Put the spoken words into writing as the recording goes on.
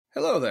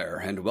Hello there,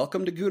 and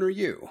welcome to Gooner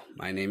U.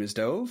 My name is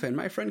Dove, and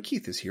my friend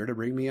Keith is here to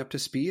bring me up to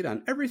speed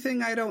on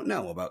everything I don't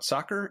know about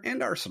soccer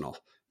and Arsenal.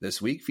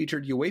 This week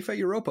featured UEFA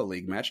Europa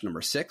League match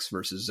number 6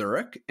 versus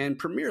Zurich, and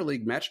Premier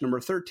League match number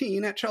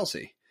 13 at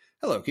Chelsea.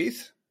 Hello,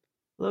 Keith.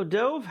 Hello,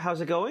 Dove. How's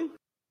it going?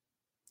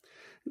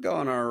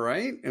 Going all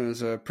right. It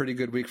was a pretty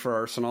good week for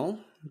Arsenal.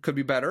 Could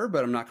be better,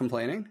 but I'm not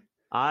complaining.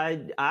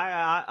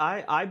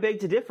 I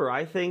beg to differ.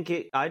 I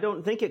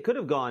don't think it could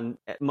have gone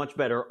much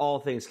better, all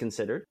things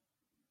considered.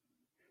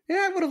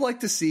 Yeah, I would have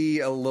liked to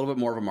see a little bit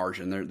more of a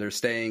margin. They're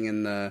staying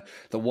in the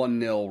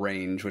 1-0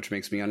 range, which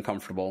makes me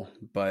uncomfortable.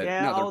 But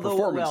their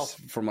performance,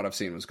 from what I've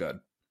seen, was good.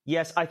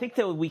 Yes, I think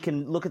that we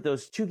can look at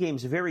those two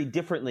games very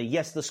differently.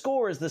 Yes, the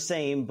score is the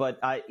same, but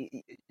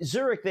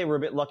Zurich, they were a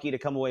bit lucky to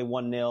come away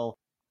 1-0.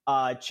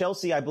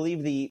 Chelsea, I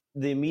believe the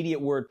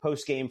immediate word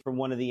post-game from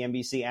one of the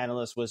NBC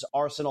analysts was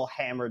Arsenal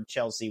hammered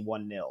Chelsea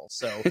 1-0.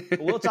 So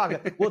we'll talk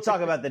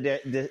about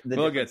the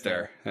we'll get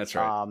there. That's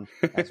right.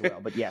 As well,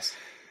 but yes.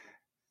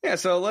 Yeah,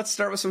 so let's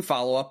start with some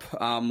follow-up.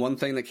 One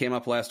thing that came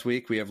up last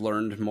week we have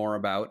learned more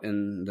about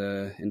in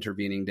the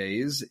intervening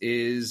days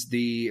is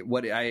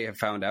what I have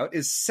found out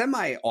is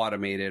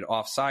semi-automated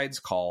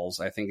offsides calls.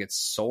 I think it's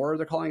SOAR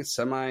they're calling it,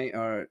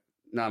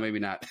 no, maybe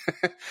not.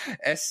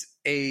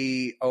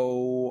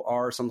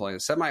 SAOR, something like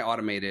that.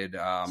 Semi-automated.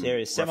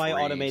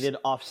 Semi-automated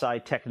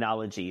offside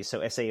technology,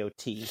 so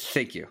SAOT.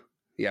 Thank you.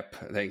 Yep,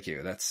 thank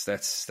you. That's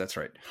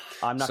right.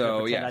 I'm not going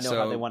to pretend I know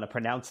how they want to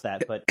pronounce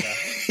that, but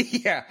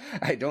yeah,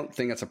 I don't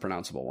think it's a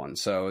pronounceable one.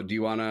 So, do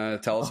you want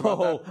to tell us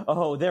about that?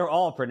 Oh, they're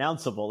all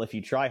pronounceable if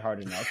you try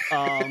hard enough.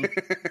 Sorry,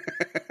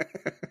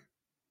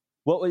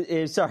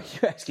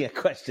 you're asking a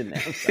question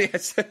there.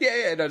 Yes,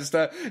 yeah. No, just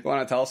you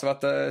want to tell us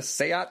about the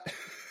SEAT?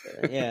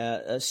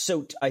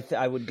 SOAT,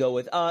 I would go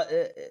with.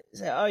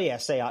 SEAT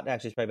actually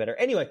is probably better.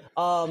 Anyway,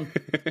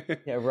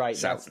 yeah, right.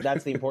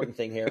 That's the important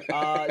thing here.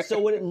 So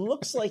what it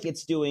looks like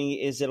it's doing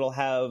is it'll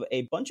have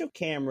a bunch of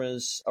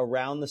cameras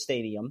around the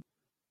stadium,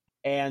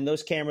 and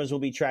those cameras will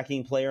be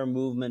tracking player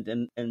movement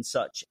and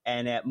such.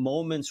 And at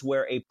moments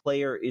where a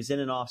player is in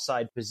an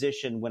offside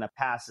position when a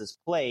pass is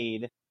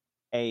played,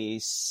 a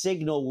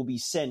signal will be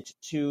sent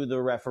to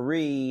the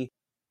referee,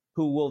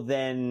 who will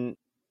then.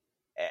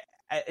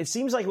 It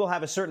seems like we'll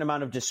have a certain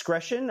amount of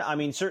discretion. I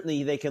mean,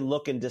 certainly they can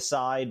look and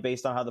decide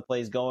based on how the play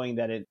is going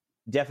that it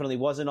definitely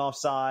wasn't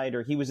offside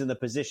or he was in the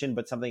position,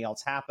 but something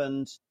else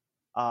happened.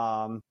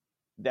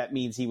 That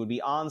means he would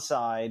be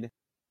onside.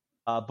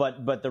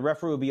 But the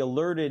referee will be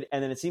alerted.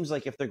 And then it seems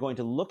like if they're going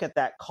to look at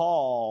that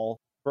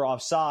call for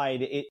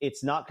offside,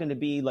 it's not going to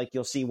be like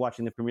you'll see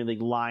watching the Premier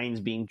League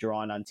lines being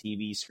drawn on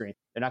TV screen.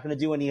 They're not going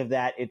to do any of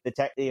that. If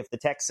the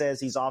text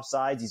says he's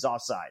offside, he's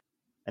offside.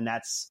 And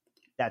that's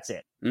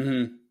it.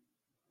 Mm-hmm.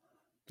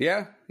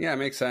 Yeah, it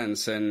makes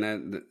sense.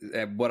 And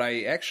what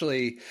I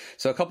actually,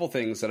 so a couple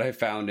things that I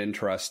found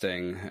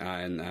interesting,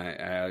 and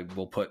I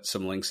will put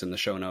some links in the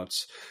show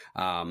notes.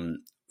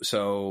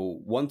 So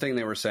one thing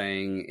they were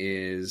saying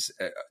is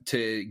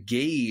to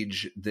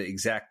gauge the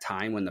exact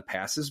time when the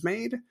pass is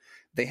made,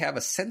 they have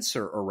a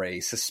sensor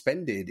array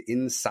suspended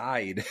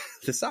inside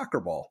the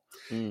soccer ball.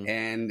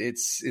 And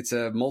it's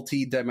a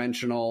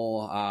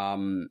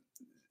multi-dimensional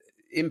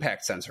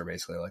impact sensor,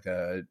 basically, like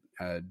a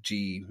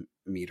G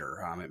meter.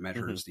 It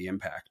measures the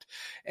impact,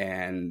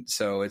 and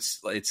so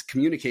it's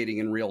communicating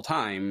in real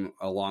time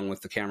along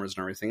with the cameras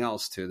and everything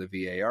else to the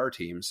VAR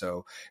team.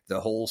 So the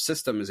whole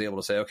system is able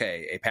to say,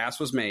 okay, a pass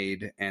was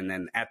made, and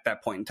then at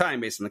that point in time,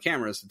 based on the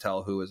cameras, to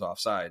tell who is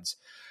offsides.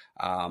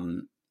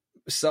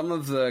 Some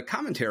of the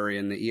commentary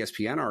in the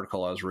ESPN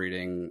article I was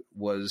reading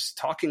was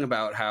talking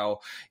about how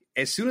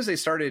as soon as they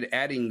started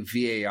adding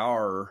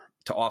VAR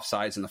to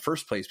offsides in the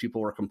first place,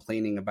 people were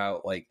complaining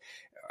about, like,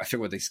 I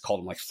forget what they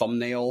called them, like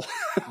thumbnail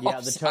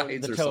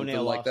offsides the or toenail something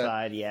like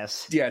offside, that.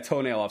 yes. Yeah,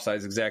 toenail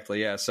offsides,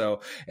 exactly, yeah.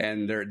 So,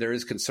 and there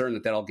is concern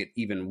that that'll get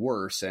even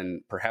worse,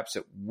 and perhaps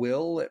it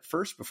will at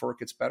first before it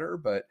gets better,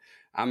 but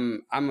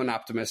I'm an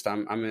optimist.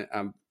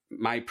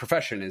 My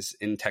profession is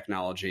in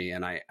technology,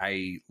 and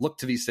I look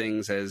to these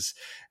things as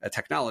a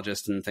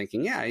technologist and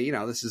thinking,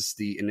 this is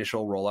the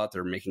initial rollout.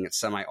 They're making it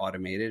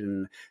semi-automated,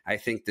 and I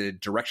think the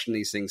direction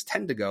these things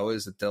tend to go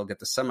is that they'll get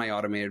the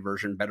semi-automated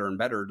version better and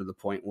better to the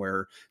point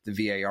where the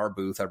VAR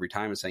booth every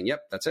time is saying,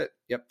 yep, that's it.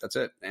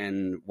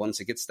 And once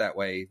it gets that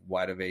way,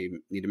 why do they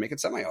need to make it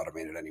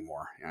semi-automated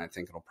anymore? And I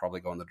think it'll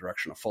probably go in the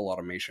direction of full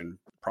automation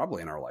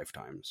probably in our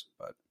lifetimes,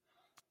 but...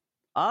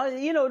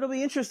 it'll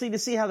be interesting to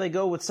see how they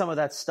go with some of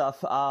that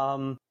stuff.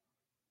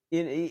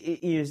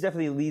 It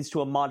definitely leads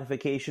to a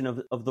modification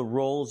of the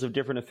roles of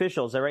different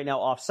officials. Right now,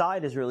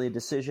 offside is really a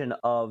decision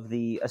of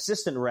the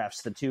assistant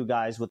refs, the two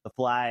guys with the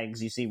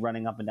flags you see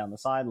running up and down the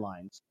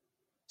sidelines.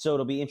 So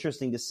it'll be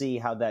interesting to see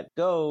how that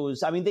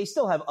goes. I mean, they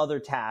still have other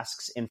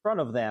tasks in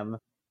front of them.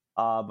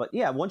 But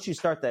yeah, once you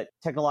start that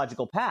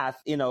technological path,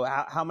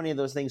 how many of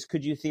those things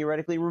could you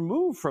theoretically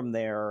remove from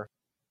their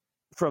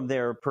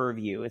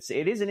purview?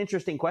 It is an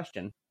interesting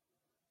question.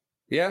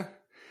 Yeah.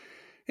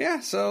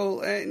 Yeah,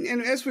 so,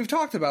 and as we've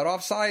talked about,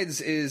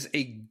 offsides is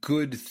a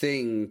good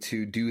thing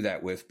to do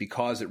that with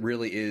because it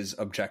really is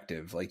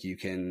objective. Like you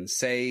can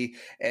say,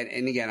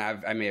 and again,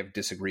 I may have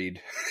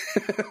disagreed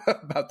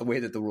about the way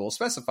that the rule is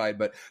specified,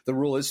 but the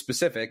rule is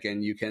specific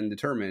and you can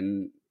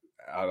determine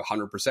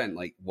 100%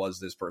 like, was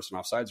this person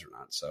offsides or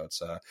not? So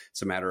it's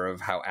a matter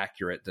of how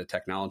accurate the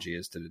technology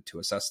is to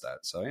assess that.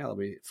 So yeah, it'll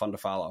be fun to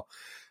follow.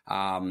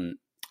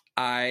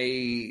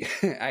 I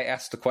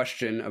asked a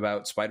question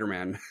about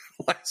Spider-Man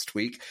last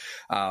week.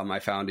 I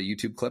found a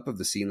YouTube clip of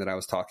the scene that I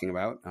was talking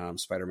about.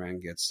 Spider-Man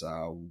gets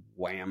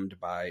whammed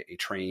by a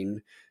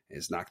train,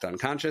 is knocked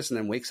unconscious, and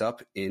then wakes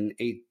up in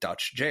a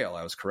Dutch jail.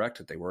 I was correct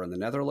that they were in the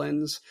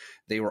Netherlands.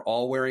 They were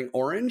all wearing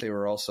orange. They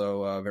were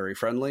also very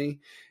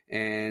friendly.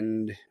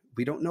 And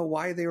we don't know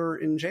why they were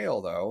in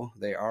jail, though.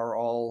 They are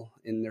all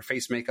in their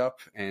face makeup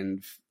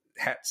and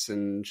hats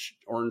and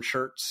orange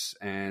shirts,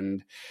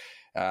 and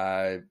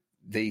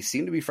they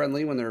seem to be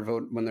friendly when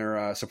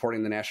they're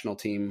supporting the national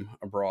team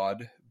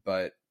abroad,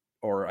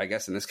 or I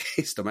guess in this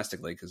case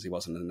domestically because he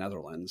wasn't in the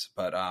Netherlands.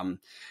 But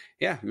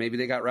yeah, maybe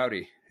they got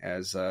rowdy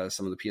as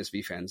some of the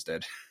PSV fans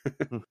did.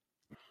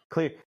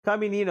 Clear. I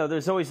mean,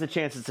 there's always the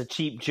chance it's a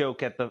cheap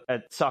joke at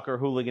soccer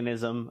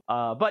hooliganism.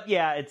 But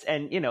yeah,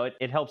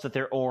 it helps that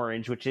they're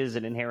orange, which is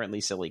an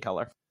inherently silly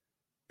color.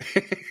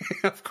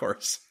 Of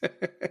course.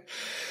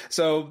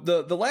 So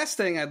the last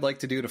thing I'd like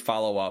to do to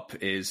follow up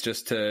is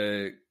just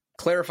to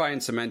clarify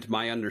and cement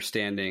my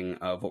understanding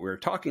of what we were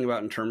talking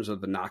about in terms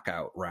of the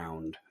knockout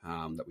round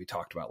that we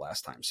talked about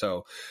last time.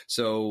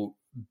 So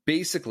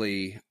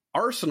basically,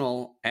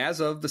 Arsenal, as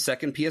of the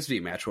second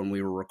PSV match when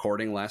we were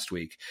recording last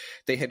week,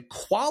 they had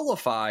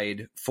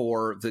qualified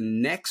for the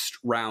next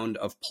round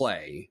of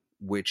play,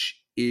 which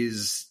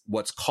is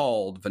what's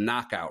called the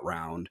knockout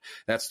round.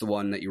 That's the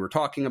one that you were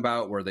talking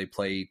about, where they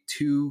play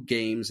 2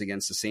 games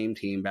against the same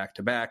team back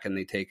to back, and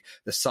they take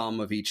the sum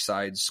of each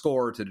side's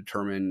score to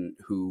determine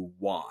who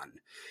won.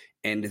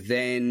 And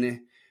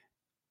then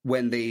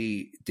when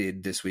they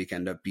did this week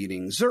end up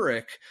beating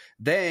Zurich,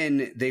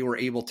 then they were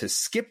able to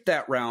skip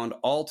that round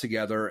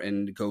altogether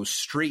and go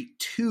straight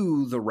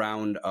to the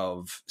round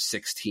of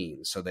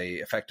 16. So they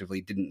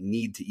effectively didn't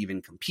need to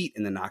even compete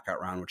in the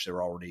knockout round, which they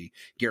were already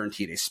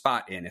guaranteed a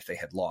spot in if they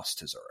had lost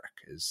to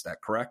Zurich. Is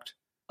that correct?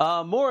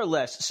 More or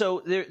less.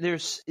 So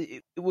there's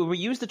when we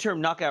use the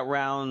term knockout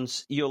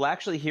rounds, you'll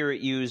actually hear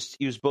it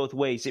used both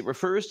ways. It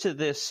refers to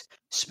this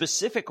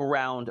specific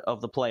round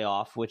of the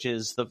playoff, which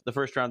is the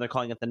first round. They're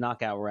calling it the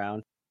knockout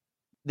round.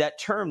 That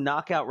term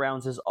knockout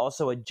rounds is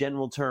also a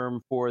general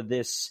term for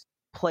this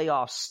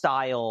playoff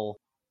style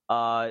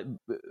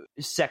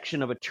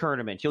section of a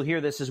tournament. You'll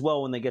hear this as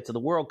well when they get to the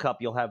World Cup.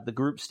 You'll have the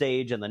group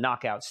stage and the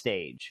knockout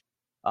stage.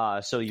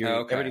 So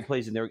everybody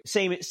plays in their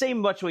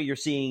same much what you're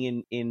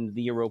seeing in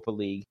the Europa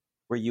League,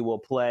 where you will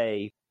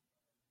play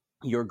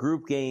your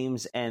group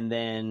games and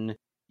then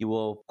you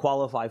will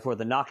qualify for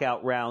the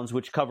knockout rounds,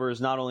 which covers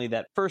not only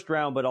that first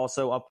round but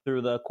also up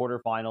through the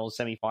quarterfinals,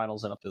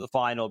 semifinals, and up to the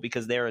final.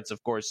 Because there, it's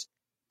of course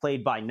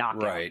played by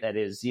knockout. Right. That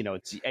is,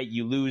 it's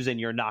you lose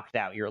and you're knocked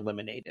out, you're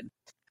eliminated.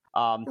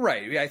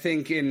 Right. I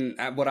think in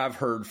what I've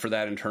heard for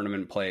that in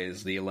tournament play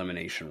is the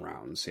elimination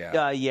rounds.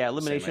 Yeah.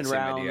 Elimination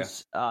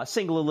rounds,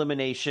 single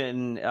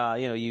elimination.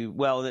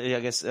 I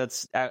guess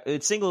it's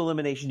single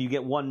elimination. You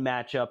get one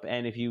matchup,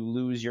 and if you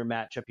lose your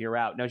matchup, you're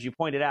out. Now, as you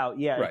pointed out,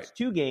 It's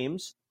 2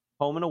 games,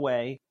 home and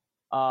away,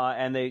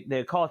 and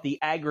they call it the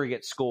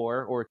aggregate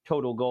score or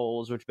total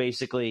goals, which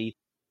basically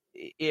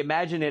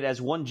imagine it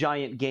as one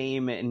giant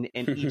game, and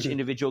each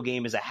individual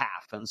game is a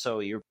half, and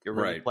so you're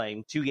really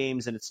playing 2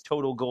 games, and it's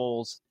total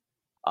goals.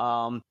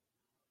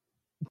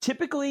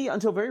 Typically,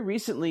 until very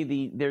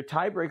recently, their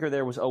tiebreaker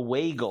there was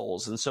away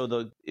goals, and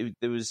so it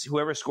was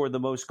whoever scored the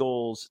most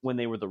goals when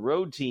they were the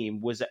road team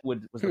was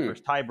the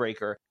first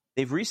tiebreaker.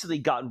 They've recently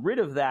gotten rid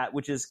of that,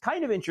 which is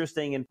kind of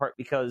interesting in part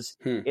because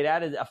it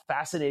added a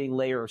fascinating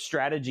layer of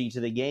strategy to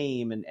the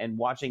game, and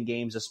watching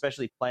games,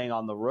 especially playing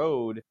on the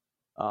road.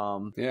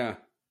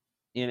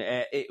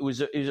 It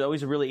was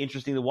always really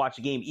interesting to watch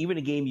a game, even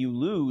a game you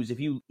lose. If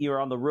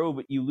you're on the road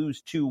but you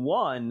lose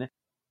 2-1.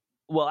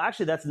 Well,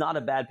 actually, that's not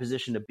a bad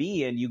position to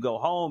be in. You go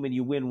home and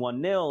you win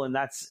 1-0,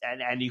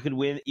 and you can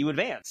win. You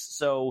advance.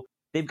 So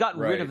they've gotten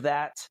rid of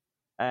that,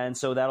 and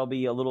so that'll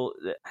be a little.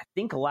 I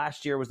think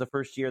last year was the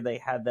first year they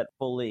had that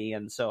fully,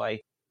 and so I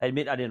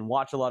admit I didn't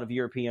watch a lot of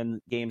European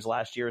games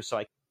last year, so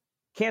I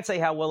can't say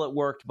how well it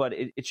worked, but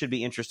it should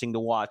be interesting to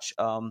watch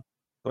going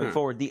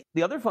forward.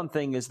 The other fun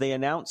thing is they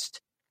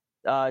announced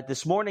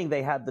this morning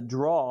they had the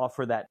draw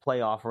for that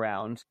playoff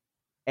round,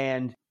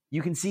 and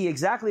you can see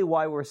exactly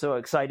why we're so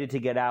excited to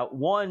get out.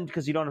 1,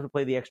 because you don't have to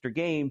play the extra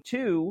game.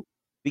 2,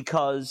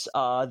 because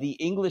the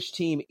English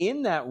team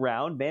in that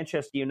round,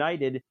 Manchester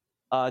United,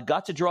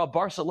 got to draw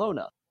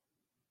Barcelona.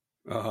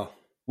 Oh.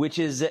 Which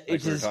is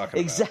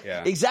exactly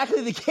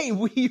the game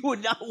we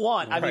would not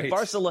want. I mean,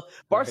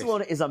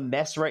 Barcelona is a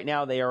mess right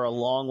now. They are a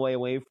long way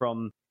away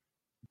from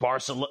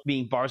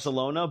being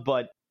Barcelona,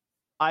 but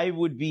I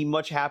would be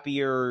much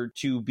happier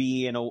to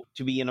be in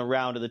a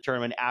round of the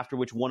tournament after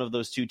which one of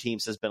those 2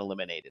 teams has been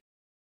eliminated.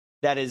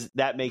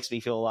 that makes me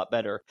feel a lot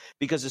better,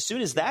 because as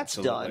soon as that's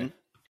done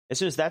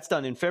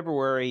in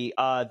February,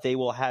 they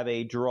will have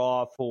a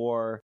draw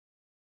for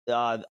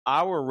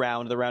our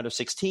round, the round of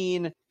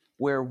 16,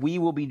 where we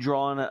will be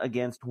drawn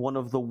against one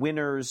of the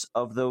winners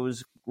of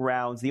those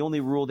rounds. The only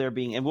rule there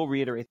being, and we'll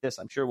reiterate this,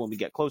 I'm sure, when we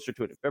get closer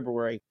to it in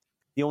February,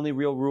 the only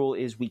real rule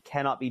is we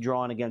cannot be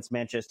drawn against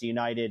Manchester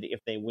United if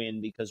they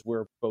win, because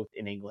we're both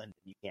in England.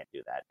 You can't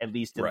do that, at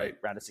least in the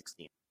round of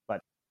 16.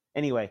 But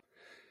anyway.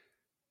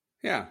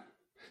 Yeah.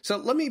 So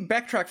let me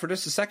backtrack for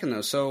just a second,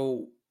 though.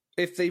 So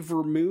if they've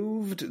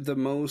removed the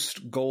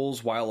most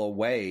goals while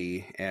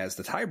away as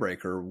the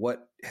tiebreaker,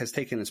 what has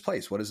taken its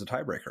place? What is the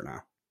tiebreaker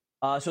now?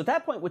 So at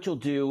that point, what you'll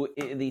do,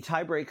 the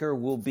tiebreaker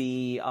will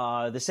be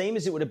the same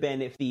as it would have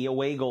been if the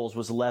away goals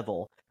was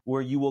level,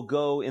 where you will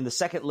go in the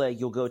second leg,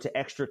 you'll go to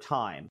extra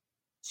time.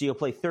 So you'll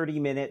play 30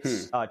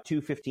 minutes,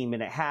 2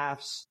 15-minute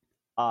halves.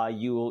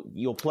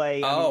 You'll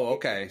play.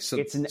 Okay. So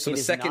the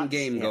second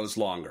game goes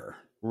longer.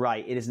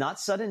 Right. It is not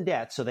sudden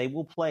death, so they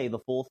will play the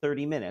full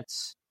 30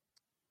 minutes.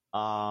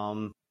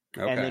 And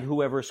then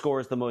whoever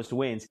scores the most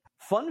wins.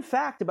 Fun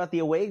fact about the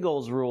away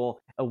goals rule,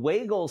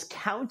 away goals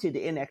counted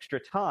in extra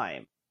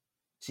time.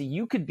 So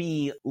you could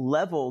be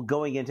level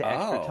going into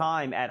extra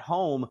time at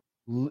home,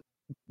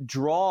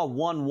 draw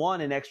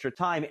 1-1 in extra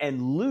time,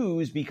 and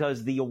lose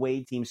because the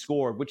away team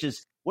scored, which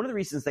is one of the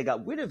reasons they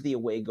got rid of the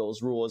away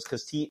goals rule, is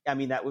because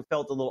that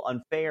felt a little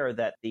unfair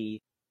that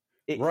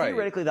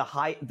theoretically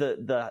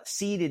the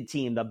seeded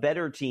team, the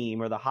better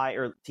team or the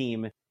higher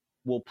team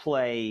will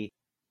play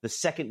the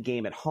second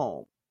game at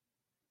home.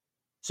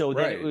 So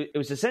then it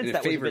was a sense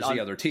that favors the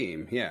other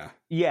team. Yeah.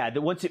 Yeah.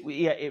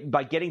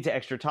 By getting to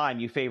extra time,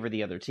 you favor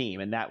the other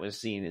team, and that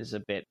was seen as a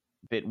bit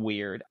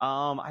weird.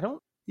 I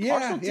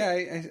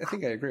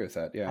think I agree with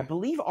that. Yeah. I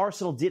believe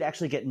Arsenal did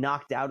actually get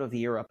knocked out of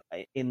Europe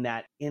in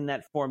that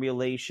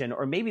formulation,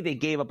 or maybe they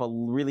gave up a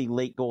really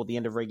late goal at the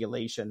end of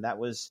regulation. I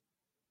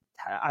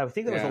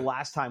think that was the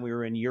last time we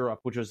were in Europe,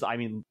 which was,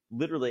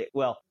 literally, it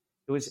was.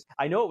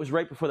 I know it was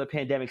right before the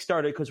pandemic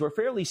started, because we're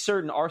fairly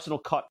certain Arsenal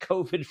caught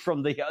COVID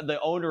from the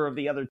owner of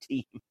the other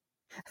team.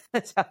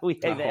 That's how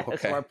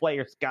that's how our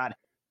players got it.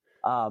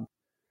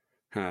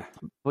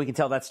 We can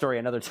tell that story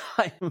another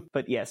time,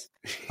 but yes.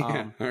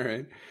 All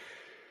right.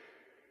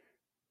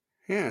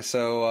 Yeah.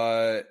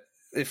 So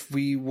if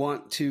we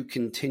want to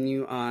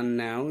continue on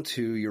now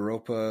to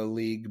Europa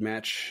League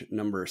match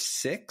number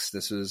 6,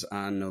 this is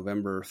on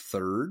November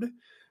 3rd.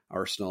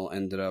 Arsenal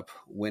ended up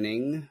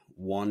winning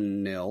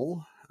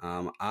 1-0.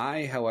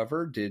 I,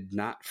 however, did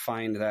not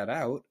find that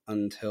out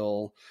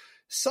until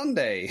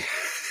Sunday,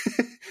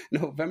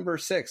 November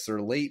 6th,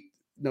 or late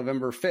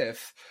November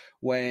 5th,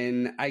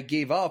 when I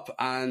gave up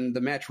on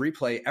the match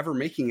replay ever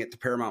making it to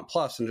Paramount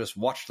Plus and just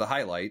watched the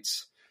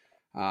highlights.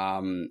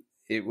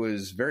 It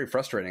was very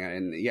frustrating.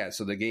 And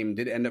so the game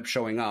did end up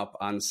showing up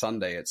on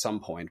Sunday at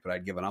some point, but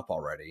I'd given up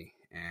already.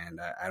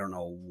 And I don't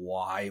know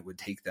why it would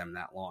take them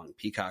that long.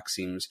 Peacock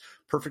seems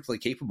perfectly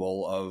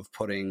capable of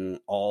putting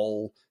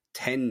all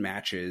 10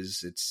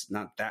 matches. It's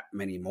not that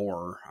many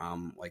more,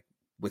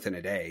 within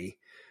a day.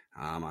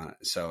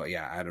 So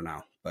yeah, I don't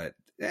know, but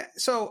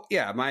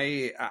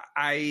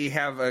I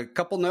have a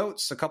couple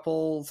notes, a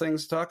couple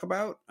things to talk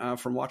about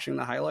from watching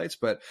the highlights,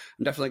 but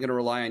I'm definitely going to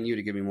rely on you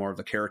to give me more of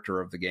the character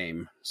of the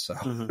game. So,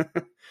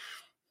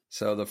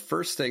 So the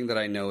first thing that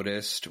I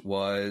noticed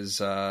was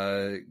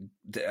a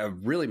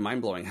really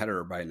mind-blowing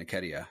header by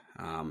Nketiah.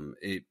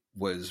 It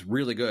was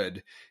really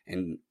good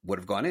and would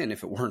have gone in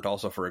if it weren't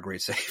also for a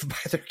great save by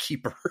their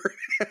keeper.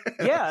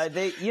 Yeah,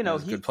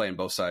 good play on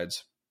both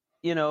sides.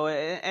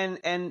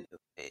 And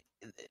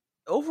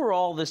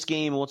overall, this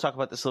game, we'll talk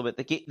about this a little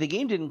bit. The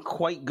game didn't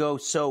quite go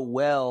so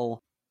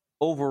well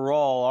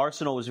overall.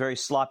 Arsenal was very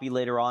sloppy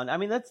later on.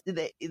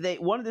 They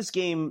won this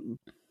game,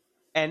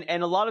 and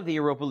a lot of the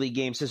Europa League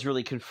games has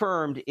really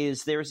confirmed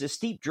is there's a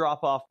steep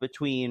drop off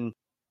between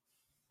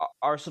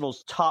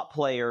Arsenal's top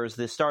players,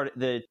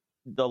 the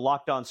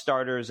locked-on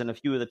starters, and a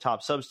few of the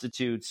top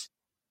substitutes,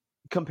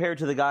 compared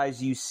to the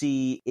guys you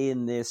see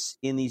in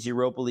these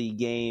Europa League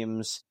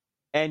games.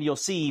 And you'll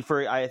see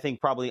I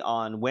think probably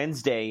on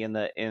Wednesday in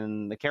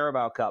the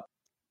Carabao Cup,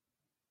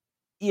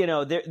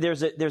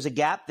 there's a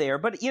gap there.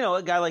 But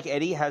a guy like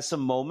Eddie has some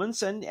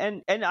moments,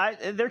 and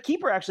their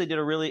keeper actually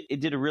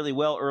did a really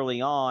well early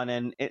on,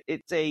 and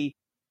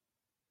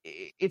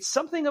it's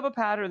something of a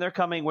pattern they're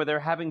coming where they're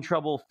having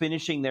trouble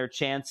finishing their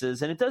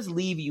chances, and it does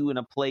leave you in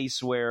a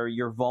place where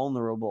you're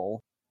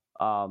vulnerable,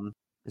 as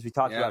we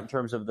talked about in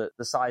terms of the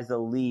size of the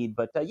lead.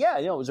 But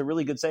it was a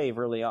really good save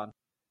early on.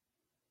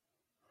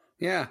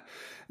 Yeah.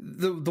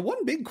 The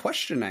one big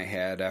question I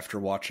had after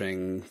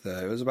watching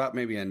it was about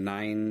maybe a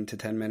 9 to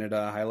 10 minute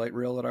highlight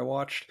reel that I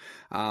watched.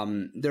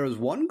 There was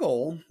one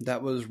goal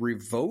that was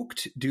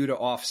revoked due to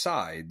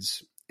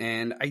offsides,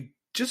 and I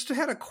just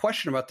had a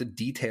question about the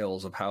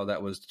details of how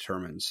that was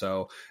determined.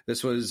 So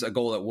this was a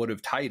goal that would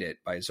have tied it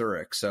by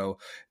Zurich. So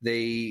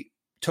they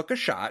took a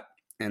shot,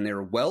 and they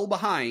were well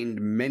behind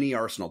many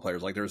Arsenal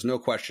players. Like, there's no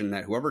question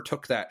that whoever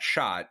took that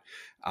shot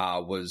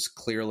was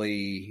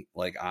clearly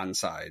like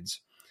onside.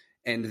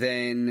 and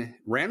then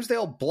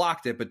Ramsdale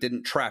blocked it but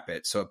didn't trap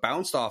it, so it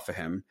bounced off of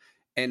him,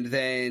 and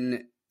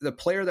then the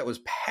player that was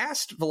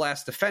past the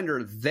last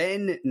defender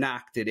then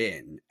knocked it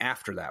in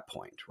after that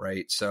point,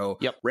 right? So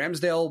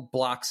Ramsdale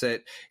blocks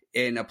it,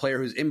 and a player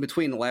who's in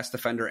between the last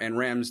defender and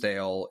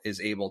Ramsdale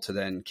is able to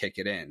then kick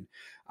it in.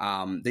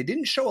 They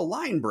didn't show a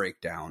line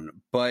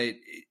breakdown, but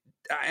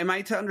am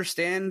I to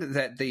understand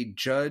that they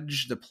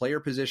judge the player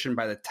position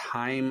by the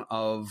time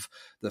of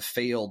the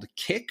failed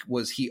kick?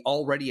 Was he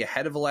already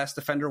ahead of the last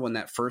defender when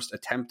that first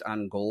attempt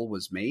on goal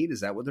was made?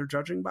 Is that what they're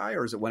judging by?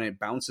 Or is it when it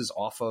bounces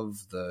off of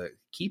the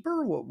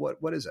keeper?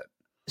 What is it?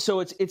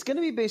 So it's going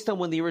to be based on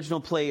when the original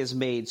play is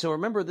made. So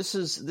remember,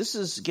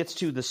 this gets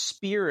to the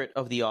spirit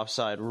of the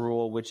offside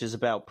rule, which is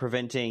about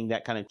preventing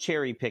that kind of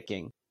cherry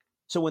picking.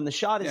 So when the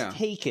shot is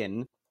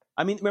taken,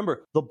 I mean,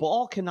 remember, the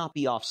ball cannot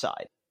be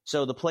offside.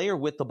 So the player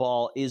with the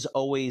ball is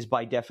always,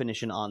 by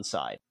definition,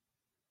 onside.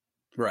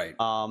 Right.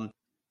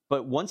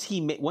 But once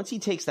he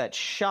takes that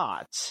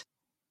shot,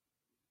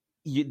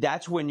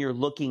 that's when you're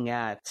looking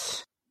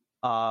at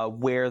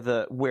where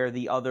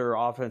the other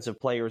offensive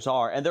players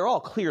are, and they're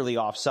all clearly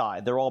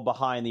offside. They're all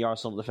behind the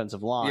Arsenal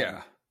defensive line.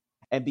 Yeah.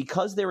 And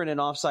because they're in an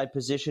offside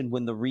position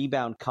when the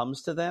rebound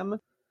comes to them,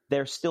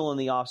 they're still in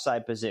the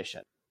offside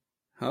position.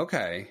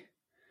 Okay.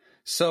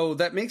 So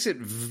that makes it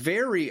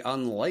very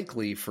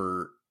unlikely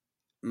for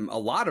a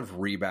lot of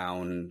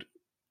rebound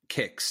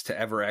kicks to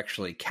ever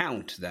actually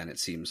count, then, it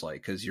seems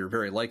like, because you're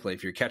very likely,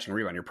 if you're catching a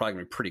rebound, you're probably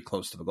going to be pretty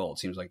close to the goal. It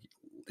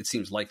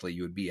seems likely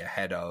you would be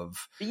ahead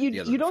of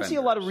you don't see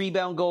a lot of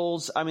rebound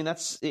goals. I mean,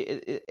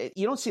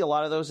 you don't see a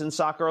lot of those in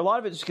soccer. A lot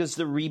of it's because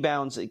the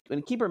rebounds, when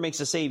a keeper makes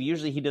a save,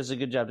 usually he does a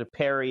good job to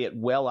parry it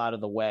well out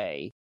of the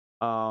way.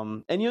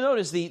 And you'll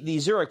notice the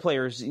Zurich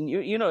players,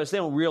 you notice they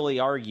don't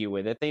really argue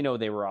with it. They know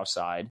they were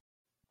offside.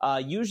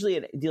 Usually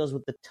it deals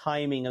with the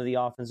timing of the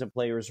offensive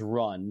player's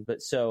run.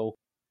 But so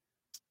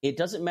it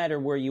doesn't matter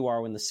where you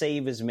are when the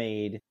save is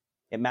made.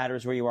 It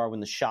matters where you are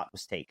when the shot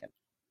was taken.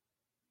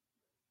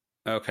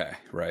 Okay,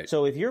 right.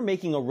 So if you're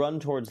making a run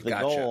towards the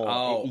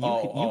goal,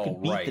 you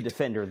could beat right. the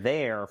defender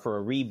there for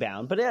a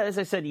rebound. But as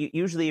I said,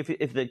 usually if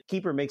the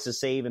keeper makes a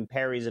save and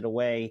parries it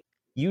away,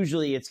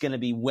 usually it's going to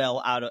be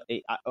well out of,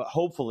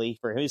 hopefully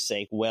for his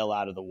sake, well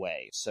out of the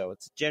way. So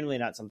it's generally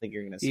not something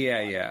you're going to see.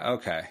 Yeah,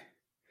 okay.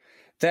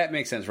 That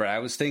makes sense, right? I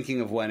was thinking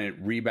of when it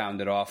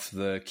rebounded off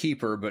the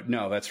keeper, but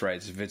no, that's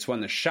right. If it's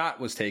when the shot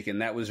was taken,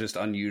 that was just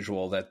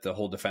unusual that the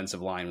whole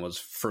defensive line was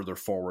further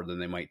forward than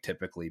they might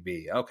typically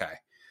be. Okay.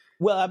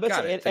 Well, I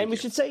bet and we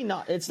should say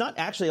it's not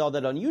actually all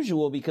that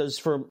unusual, because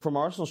from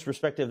Arsenal's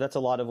perspective, that's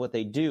a lot of what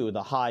they do,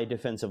 the high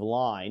defensive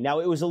line.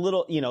 Now, it was a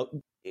little,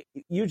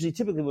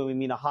 typically when we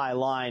mean a high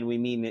line, we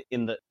mean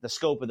in the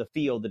scope of the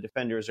field, the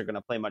defenders are going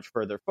to play much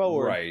further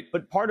forward. Right.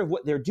 But part of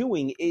what they're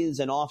doing is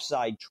an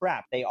offside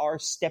trap. They are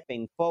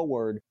stepping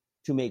forward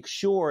to make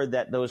sure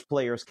that those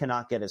players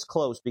cannot get as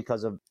close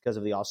because of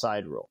the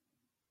offside rule.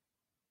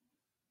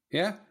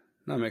 Yeah,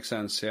 that makes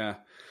sense. Yeah.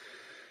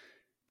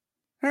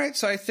 All right,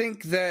 so I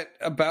think that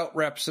about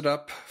wraps it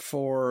up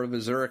for the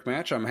Zurich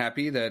match. I'm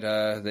happy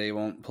that they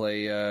won't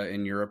play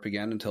in Europe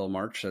again until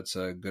March. That's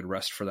a good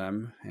rest for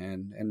them,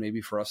 and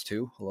maybe for us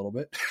too, a little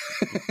bit.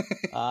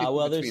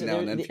 Well,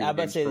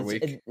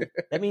 that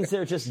means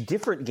they're just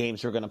different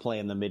games we're going to play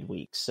in the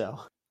midweek. So,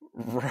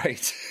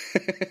 right.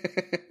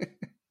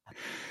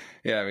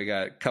 Yeah, we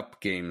got cup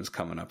games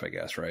coming up, I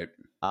guess, right?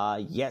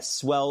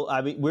 Yes. Well,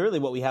 I mean, really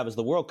what we have is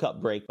the World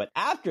Cup break, but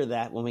after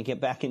that, when we get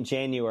back in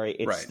January,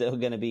 it's still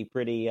going to be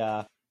pretty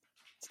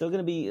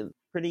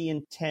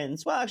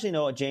intense. Well, actually,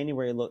 no,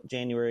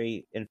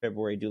 January and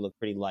February do look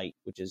pretty light,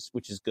 which is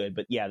good.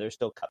 But yeah, there's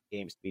still cup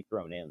games to be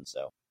thrown in.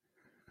 So,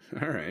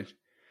 all right.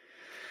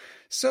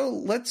 So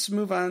let's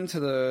move on to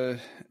the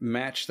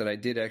match that I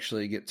did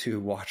actually get to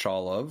watch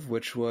all of,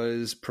 which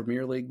was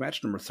Premier League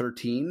match number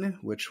 13,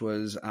 which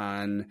was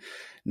on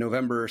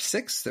November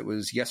 6th. It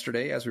was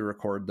yesterday as we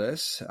record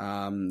this.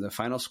 The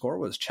final score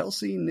was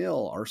Chelsea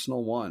 0,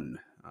 Arsenal 1.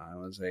 It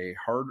was a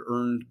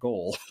hard-earned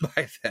goal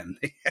by them.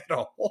 They had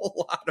a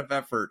whole lot of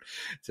effort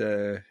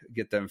to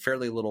get them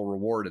fairly little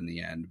reward in the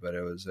end, but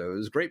it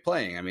was great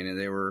playing. I mean,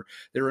 they were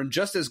in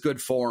just as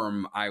good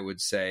form, I would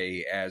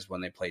say, as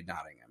when they played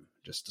Nottingham.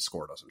 Just the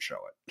score doesn't show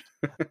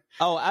it.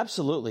 Oh,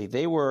 absolutely.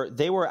 They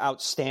were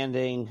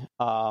outstanding.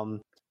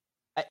 And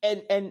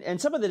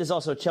some of it is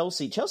also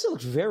Chelsea. Chelsea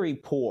looked very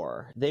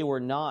poor. They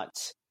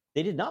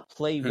did not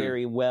play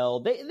very well.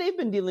 They've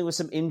been dealing with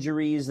some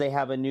injuries. They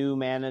have a new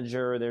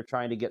manager. They're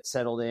trying to get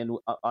settled in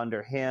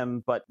under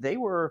him, but they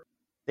were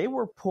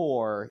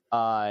poor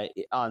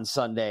on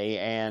Sunday,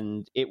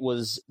 and it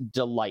was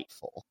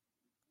delightful.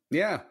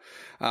 Yeah.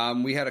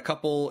 We had a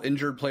couple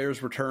injured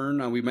players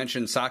return. We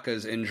mentioned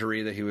Saka's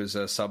injury that he was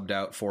subbed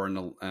out for in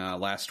the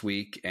last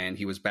week, and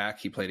he was back.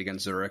 He played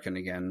against Zurich and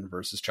again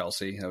versus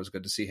Chelsea. That was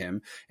good to see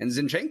him. And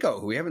Zinchenko,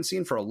 who we haven't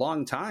seen for a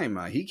long time,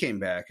 he came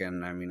back,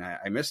 and I mean,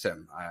 I missed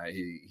him.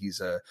 He's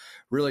a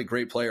really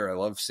great player. I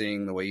love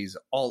seeing the way he's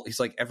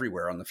like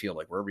everywhere on the field.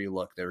 Like wherever you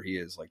look, there he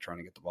is, like trying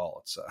to get the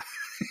ball. It's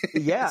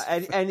yeah,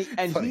 and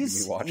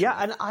he's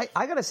and I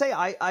gotta say,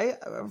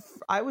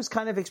 I was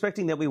kind of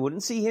expecting that we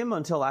wouldn't see him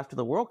until after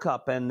the World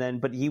Cup,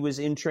 but he was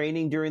in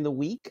training during the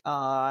week,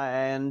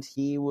 and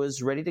he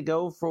was ready to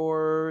go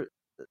for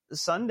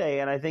Sunday.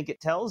 And I think it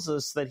tells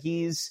us that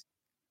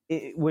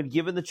when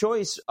given the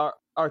choice,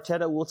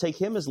 Arteta will take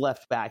him as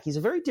left back. He's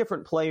a very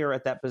different player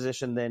at that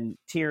position than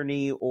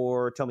Tierney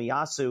or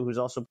Tomiyasu, who's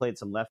also played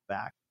some left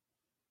back.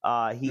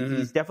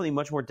 He's definitely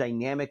much more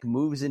dynamic,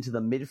 moves into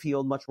the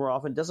midfield much more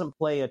often, doesn't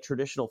play a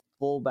traditional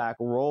fullback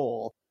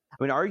role.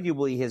 I mean,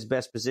 arguably his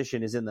best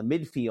position is in the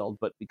midfield,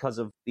 but because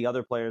of the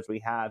other players we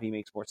have, he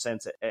makes more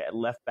sense at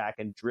left back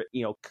and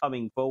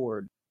coming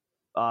forward.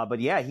 But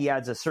yeah, he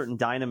adds a certain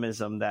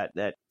dynamism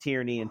that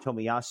Tierney and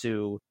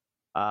Tomiyasu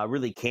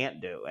really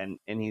can't do, and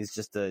he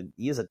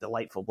is a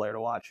delightful player to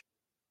watch.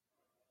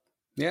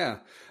 Yeah.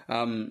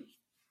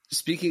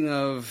 Speaking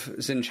of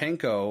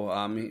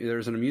Zinchenko,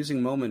 there's an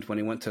amusing moment when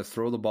he went to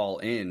throw the ball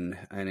in,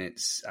 and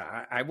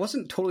I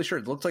wasn't totally sure.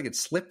 It looked like it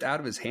slipped out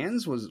of his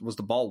hands. Was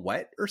the ball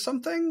wet or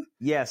something?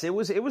 Yes, it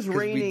was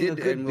raining a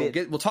good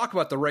bit. We'll talk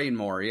about the rain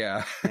more,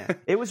 yeah.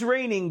 It was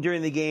raining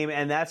during the game,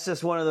 and that's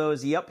just one of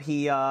those,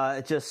 he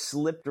just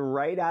slipped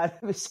right out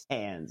of his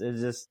hands.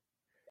 It's just,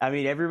 I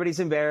mean, everybody's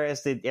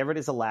embarrassed.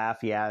 Everybody's a laugh.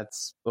 Yeah,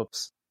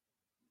 oops.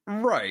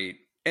 Right.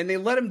 And they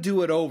let him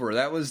do it over.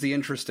 That was the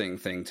interesting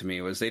thing to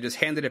me, was they just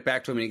handed it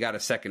back to him and he got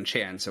a second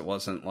chance. It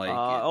wasn't like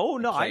I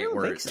don't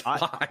think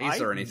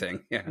so. Or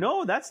anything. Yeah.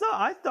 No, that's not.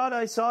 I thought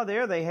I saw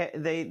there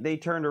they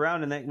turned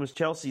around and that was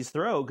Chelsea's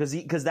throw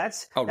because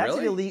that's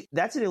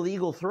an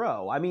illegal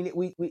throw. I mean,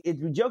 we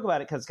joke about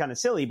it because it's kind of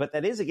silly, but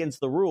that is against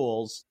the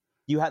rules.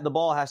 The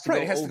ball has to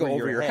go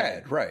over your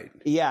head. Right.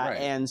 Yeah, right.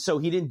 And so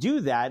he didn't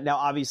do that. Now,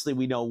 obviously,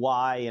 we know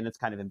why, and it's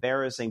kind of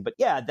embarrassing. But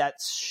yeah,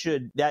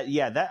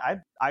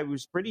 I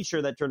was pretty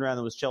sure that turnaround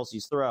that was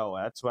Chelsea's throw.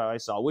 That's what I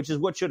saw, which is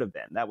what should have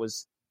been. That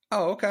was.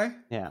 Oh, okay.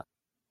 Yeah.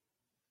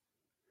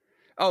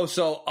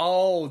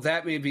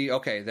 That may be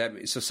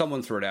okay. So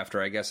someone threw it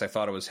after. I guess I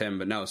thought it was him,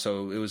 but no.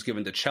 So it was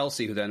given to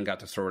Chelsea, who then got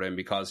to throw it in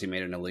because he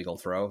made an illegal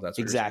throw. That's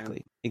what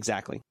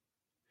exactly.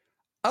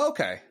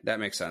 Okay,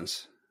 that makes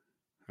sense.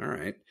 All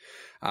right.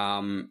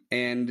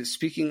 And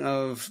speaking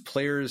of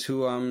players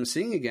who I'm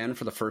seeing again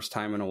for the first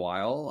time in a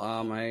while,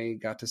 I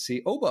got to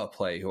see Oba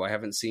play, who I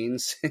haven't seen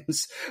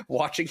since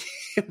watching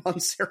him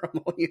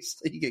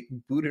unceremoniously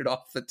get booted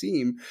off the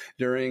team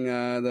during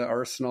the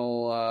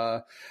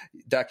Arsenal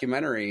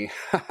documentary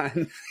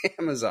on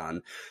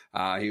Amazon.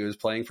 He was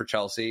playing for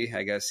Chelsea.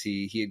 I guess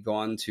he had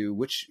gone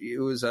to it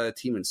was a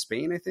team in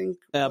Spain, I think.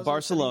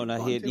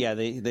 Barcelona.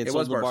 They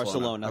sold to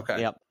Barcelona.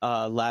 Okay.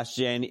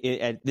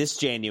 Yep. This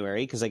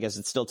January, because I guess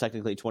it's still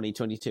technically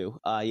 2022.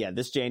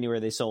 This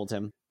January they sold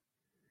him,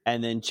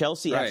 and then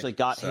Chelsea actually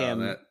got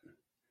him.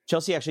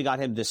 Chelsea actually got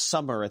him this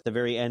summer at the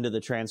very end of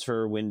the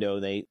transfer window.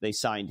 They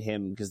signed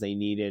him because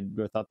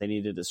thought they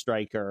needed a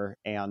striker.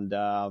 And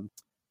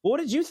what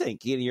did you think?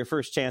 Your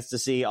first chance to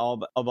see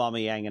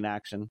Aubameyang in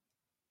action?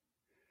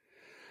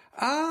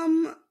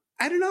 I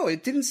don't know.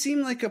 It didn't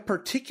seem like a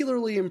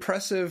particularly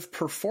impressive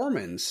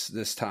performance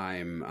this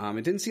time.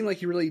 It didn't seem like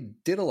he really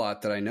did a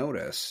lot that I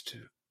noticed.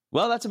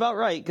 Well, that's about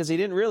right, because he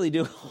didn't really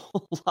do a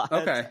whole lot.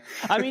 Okay.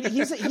 I mean,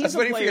 he's a waiting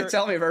player. for you to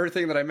tell me of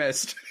everything that I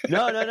missed.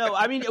 No.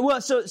 I mean,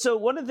 well, so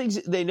one of the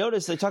things they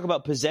notice, they talk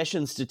about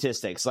possession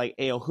statistics, like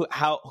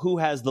who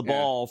has the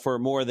ball for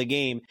more of the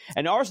game,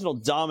 and Arsenal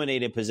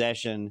dominated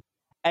possession.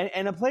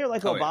 And a player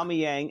like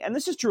Aubameyang, and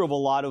this is true of a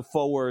lot of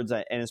forwards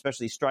and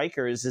especially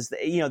strikers, is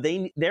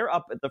that, they're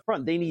up at the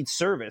front. They need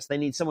service. They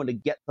need someone to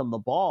get them the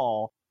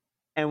ball.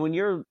 And when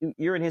you're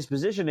in his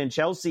position in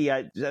Chelsea,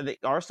 I think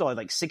Arsenal had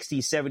like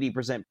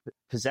 60-70%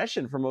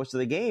 possession for most of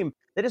the game.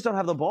 They just don't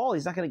have the ball.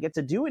 He's not going to get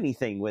to do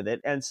anything with it.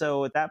 And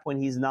so at that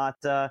point, he's not.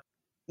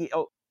 He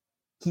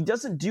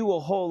doesn't do a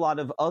whole lot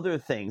of other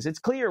things. It's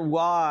clear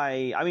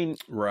why. I mean,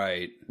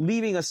 right.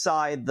 Leaving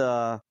aside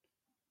the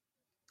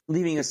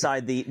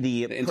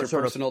interpersonal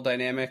sort of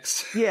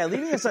dynamics. Yeah,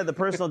 leaving aside the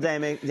personal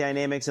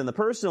dynamics and the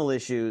personal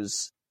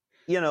issues.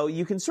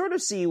 You can sort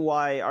of see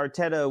why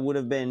Arteta would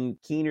have been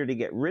keener to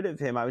get rid of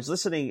him. I was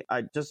listening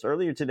just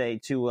earlier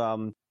today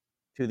to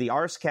the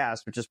Arscast,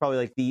 which is probably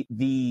like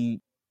the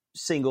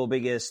single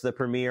biggest, the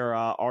premier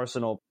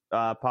Arsenal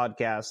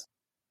podcast.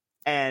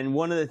 And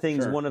one of the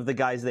things one of the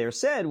guys there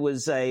said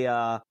was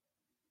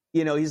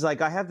he's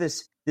like, I have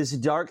this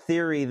dark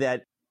theory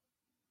that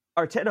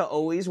Arteta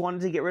always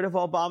wanted to get rid of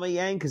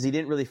Aubameyang because he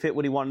didn't really fit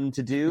what he wanted him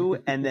to do.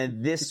 And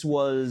then this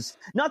was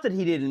not that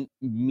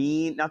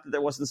not that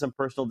there wasn't some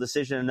personal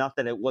decision, and not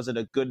that it wasn't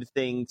a good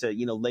thing to,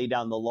 lay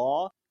down the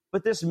law,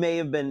 but this may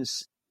have been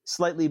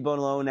slightly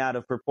blown out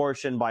of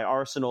proportion by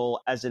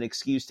Arsenal as an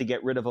excuse to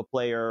get rid of a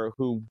player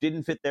who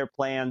didn't fit their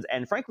plans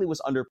and frankly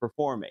was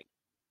underperforming.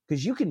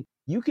 Because you can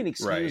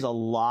excuse a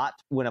lot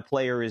when a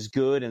player is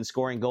good and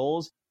scoring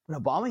goals,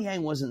 but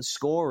Aubameyang wasn't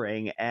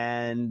scoring,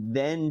 and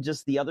then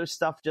just the other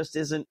stuff just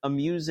isn't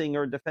amusing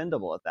or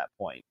defendable at that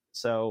point.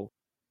 So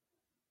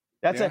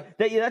that's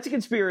a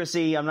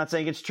conspiracy. I'm not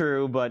saying it's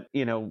true, but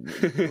well,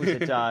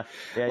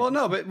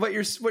 no, but what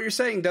you're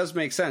saying does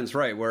make sense,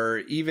 right? Where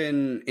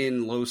even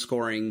in low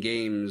scoring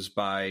games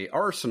by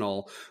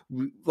Arsenal,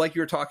 like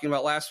you were talking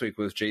about last week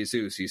with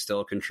Jesus, he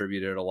still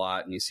contributed a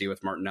lot, and you see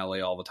with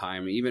Martinelli all the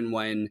time. Even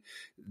when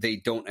they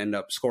don't end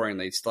up scoring,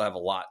 they still have a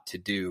lot to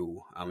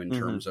do in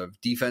terms of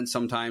defense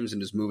sometimes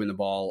and just moving the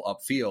ball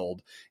upfield.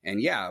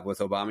 And yeah, with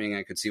Aubameyang,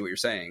 I could see what you're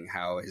saying,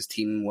 how his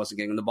team wasn't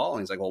getting the ball,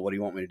 and he's like, well, what do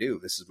you want me to do?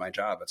 This is my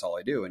job. That's all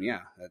I do. And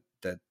yeah,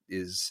 that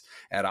is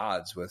at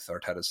odds with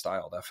Arteta's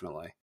style,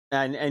 definitely.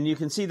 And you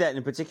can see that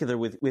in particular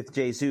with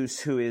Jesus,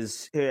 who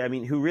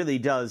really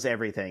does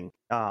everything.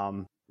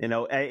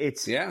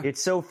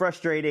 It's so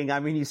frustrating. I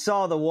mean, you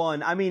saw the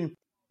one. I mean,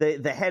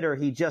 the header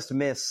he just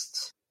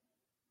missed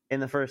in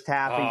the first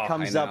half. He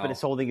comes up and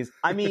is holding his.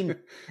 I mean,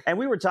 and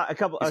we were talking a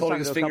couple. He's holding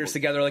his fingers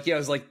together, like I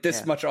was like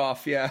this much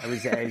off. Yeah,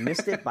 I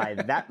missed it by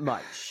that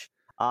much.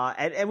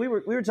 And we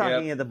were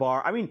talking at the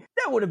bar. I mean,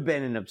 that would have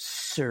been an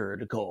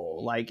absurd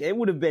goal. Like, it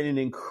would have been an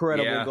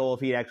incredible goal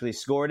if he actually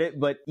scored it.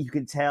 But you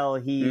could tell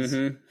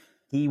he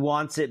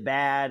wants it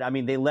bad. I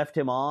mean, they left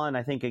him on,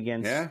 I think,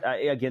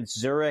 against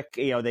Zurich.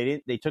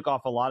 They took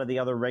off a lot of the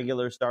other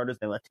regular starters.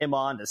 They left him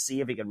on to see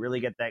if he could really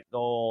get that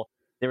goal.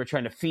 They were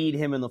trying to feed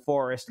him in the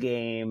Forest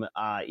game.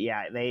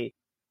 When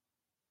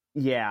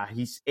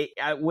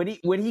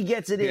he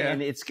gets it in,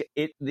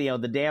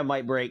 the dam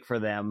might break for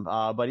them.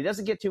 But he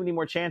doesn't get too many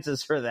more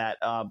chances for that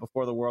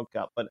before the World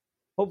Cup. But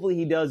hopefully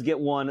he does get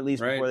one at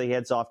least before he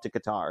heads off to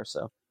Qatar.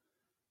 So.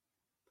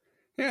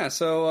 Yeah,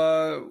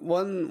 so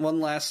one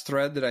last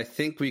thread that I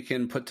think we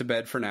can put to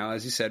bed for now,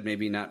 as you said,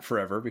 maybe not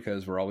forever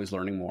because we're always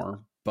learning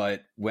more.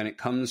 But when it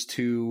comes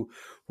to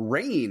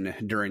rain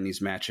during these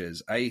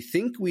matches, I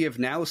think we have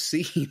now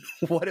seen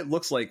what it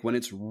looks like when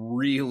it's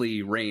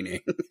really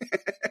raining.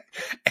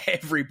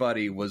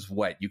 Everybody was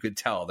wet. You could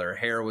tell their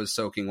hair was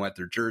soaking wet.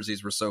 Their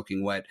jerseys were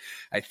soaking wet.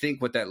 I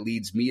think what that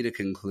leads me to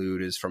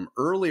conclude is from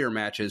earlier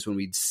matches when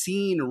we'd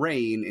seen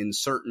rain in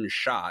certain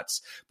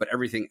shots, but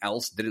everything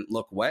else didn't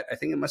look wet. I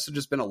think it must have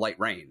just been a light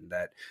rain,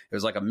 that it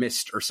was like a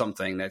mist or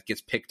something that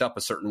gets picked up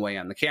a certain way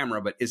on the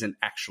camera, but isn't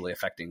actually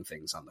affecting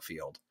things on the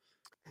field.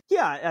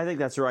 Yeah, I think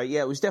that's right.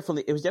 Yeah, it was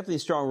definitely a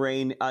strong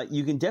rain.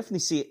 You can definitely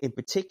see it in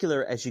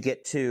particular as you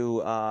get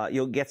to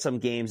you'll get some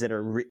games that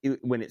are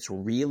when it's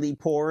really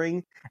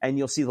pouring, and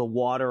you'll see the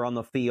water on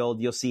the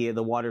field. You'll see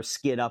the water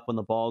skid up when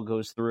the ball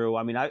goes through.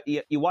 I mean,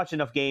 you watch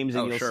enough games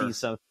and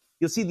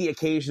you'll see the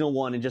occasional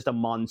one in just a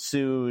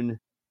monsoon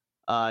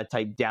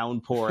type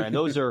downpour, and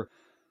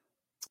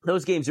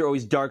those games are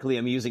always darkly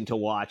amusing to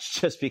watch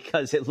just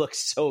because it looks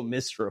so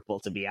miserable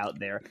to be out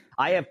there.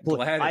 Glad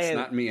it's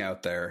not me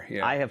out there.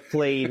 Yeah. I have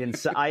played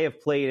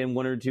in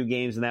one or two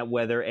games in that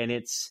weather, and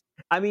it's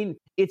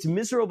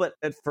miserable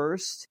at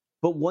first,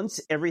 but once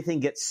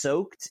everything gets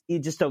soaked, you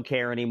just don't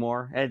care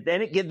anymore. And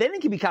then it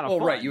can be kind of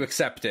fun. Right, you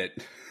accept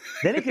it.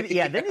 Then it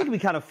can be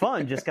kind of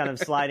fun, just kind of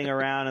sliding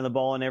around in the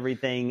ball and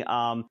everything.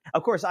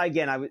 Of course, I'm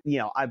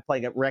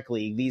playing at Rec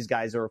League. These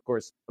guys are, of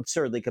course,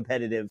 absurdly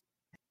competitive.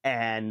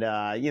 And,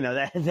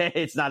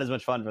 it's not as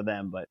much fun for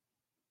them, but.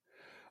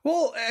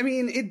 Well, I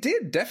mean, it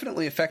did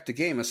definitely affect the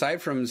game.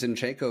 Aside from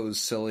Zinchenko's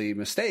silly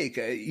mistake,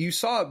 you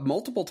saw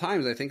multiple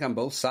times, I think on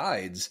both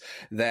sides,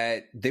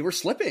 that they were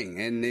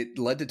slipping, and it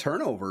led to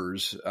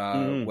turnovers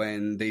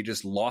when they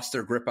just lost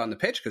their grip on the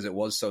pitch because it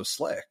was so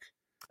slick.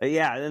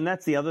 Yeah, and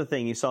that's the other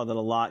thing. You saw that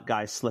a lot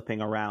guys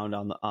slipping around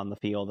on the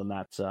field, and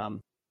that's,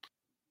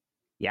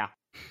 yeah.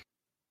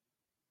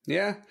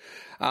 Yeah.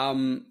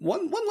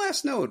 One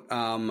last note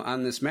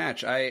on this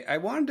match. I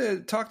wanted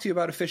to talk to you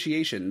about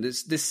officiation.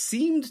 This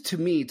seemed to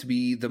me to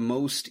be the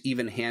most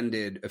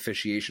even-handed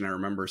officiation I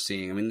remember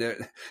seeing. I mean,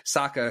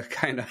 Saka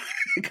kind of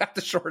got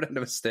the short end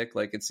of a stick,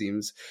 like it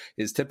seems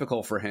is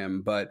typical for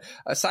him. But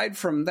aside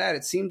from that,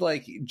 it seemed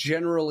like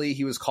generally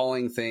he was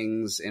calling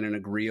things in an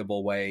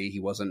agreeable way. He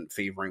wasn't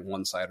favoring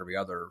one side or the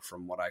other,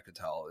 from what I could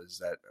tell. Is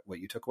that what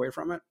you took away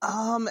from it?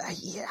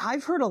 Yeah,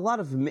 I've heard a lot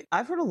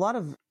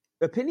of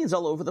opinions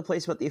all over the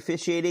place about the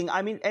officiating.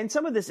 I mean, and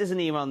some of this isn't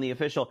even on the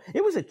official.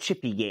 It was a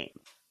chippy game.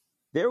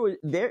 It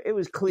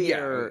was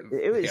clear. Yeah,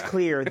 it was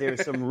clear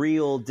there's some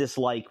real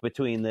dislike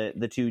between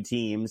the two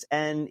teams.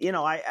 And,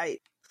 I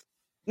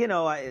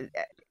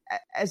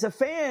as a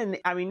fan,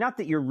 I mean, not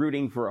that you're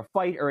rooting for a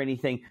fight or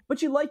anything,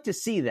 but you like to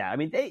see that. I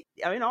mean,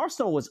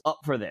 Arsenal was up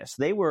for this.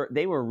 They were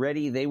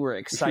ready. They were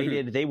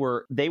excited. they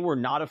were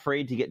not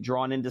afraid to get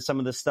drawn into some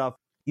of this stuff.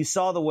 You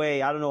saw the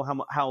way, I don't know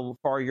how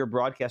far your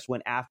broadcast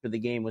went after the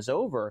game was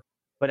over,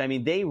 but I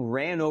mean, they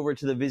ran over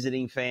to the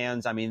visiting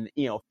fans. I mean,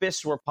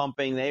 fists were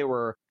pumping. They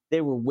were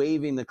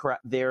waving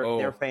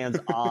their fans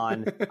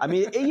on. I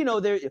mean, you know,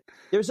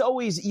 there's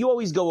always, you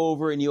always go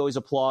over and you always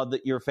applaud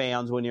your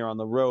fans when you're on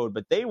the road,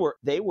 but they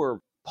were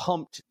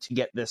pumped to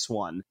get this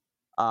one,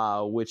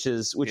 which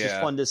is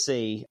fun to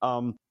see.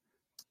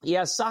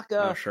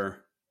 Saka. Oh, sure.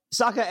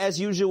 Saka, as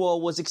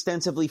usual, was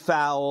extensively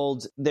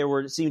fouled.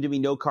 There seemed to be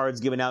no cards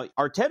given out.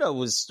 Arteta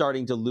was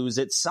starting to lose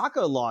it.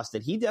 Saka lost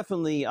it. He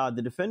definitely,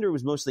 the defender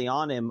was mostly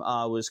on him,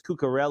 was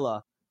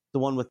Cucurella, the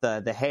one with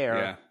the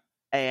hair.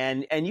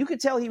 Yeah. And you could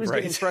tell he was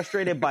getting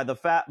frustrated by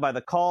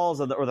the calls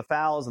or the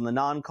fouls and the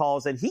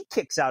non-calls. And he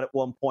kicks out at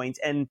one point.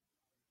 And,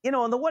 you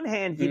know, on the one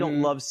hand, you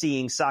don't love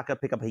seeing Saka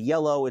pick up a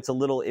yellow. It's a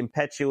little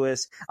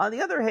impetuous. On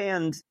the other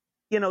hand,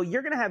 you know,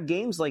 you're going to have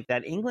games like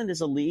that. England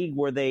is a league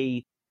where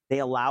they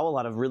allow a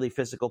lot of really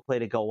physical play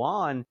to go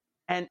on.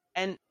 And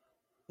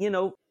you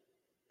know,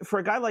 for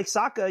a guy like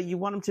Saka, you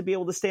want him to be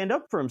able to stand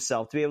up for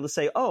himself, to be able to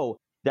say, oh,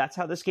 that's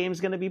how this game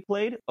is going to be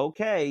played?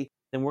 Okay,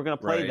 then we're going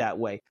to play that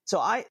way. So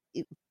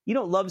you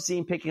don't love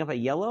seeing picking up a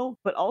yellow,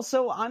 but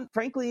also,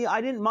 frankly,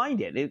 I didn't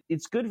mind it.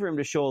 It's good for him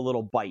to show a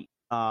little bite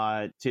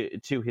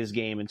to his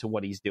game and to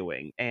what he's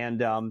doing. And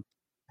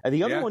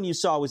the other one you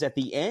saw was at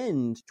the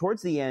end,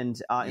 towards the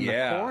end, in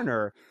the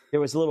corner.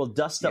 There was a little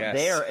dust up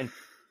there, and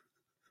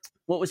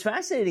what was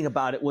fascinating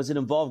about it was it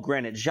involved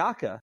Granit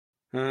Xhaka.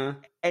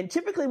 And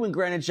typically when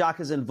Granit Xhaka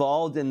is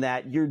involved in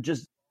that, you're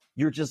just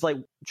like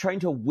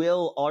trying to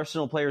will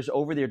Arsenal players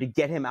over there to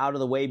get him out of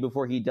the way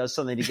before he does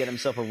something to get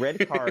himself a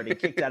red card and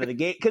kicked out of the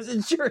game.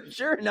 Because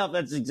sure enough,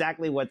 that's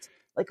exactly what's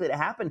likely to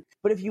happen.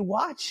 But if you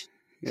watch,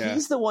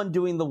 he's the one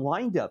doing the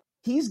wind-up.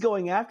 He's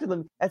going after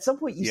them. At some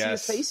point, you see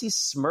his face. He's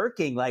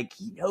smirking like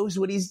he knows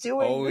what he's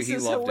doing. Oh, this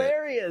is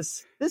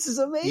hilarious. This is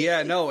amazing.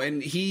 Yeah, no,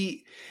 and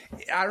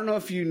I don't know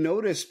if you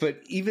noticed, but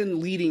even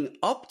leading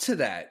up to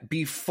that,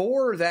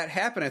 before that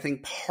happened, I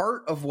think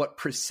part of what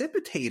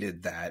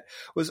precipitated that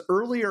was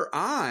earlier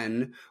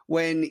on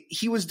when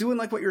he was doing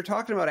like what you're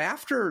talking about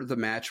after the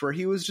match, where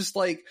he was just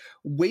like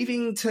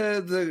waving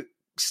to the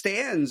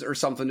stands or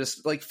something,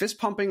 just like fist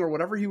pumping or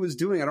whatever he was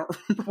doing. I don't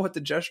remember what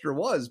the gesture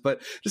was,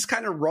 but just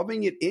kind of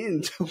rubbing it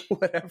into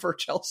whatever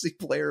Chelsea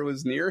player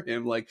was near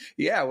him. Like,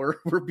 yeah,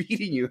 we're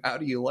beating you. How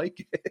do you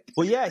like it?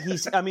 Well, yeah,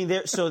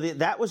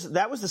 that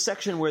was the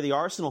section where the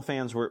Arsenal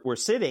fans were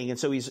sitting. And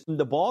so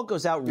the ball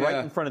goes out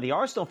right in front of the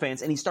Arsenal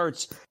fans and he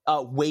starts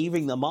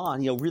waving them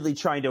on, you know, really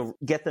trying to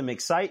get them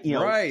excited, you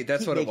know, right.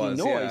 That's what it was.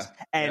 Noise. Yeah.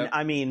 And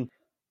I mean,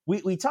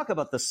 we talk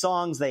about the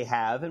songs they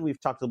have, and we've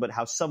talked a little bit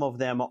how some of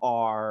them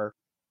are,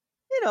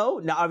 you know,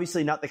 now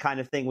obviously not the kind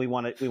of thing we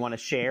want to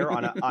share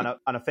on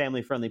a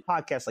family friendly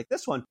podcast like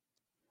this one.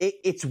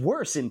 It's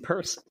worse in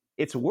person.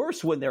 It's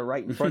worse when they're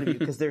right in front of you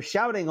because they're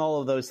shouting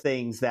all of those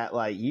things that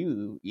like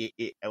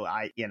it's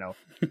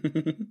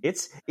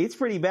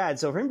pretty bad.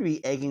 So for him to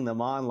be egging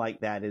them on like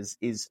that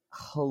is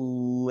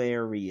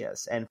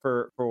hilarious, and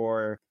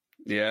for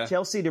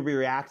Chelsea to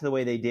react the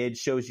way they did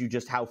shows you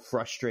just how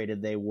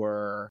frustrated they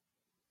were.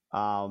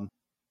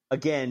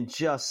 Again,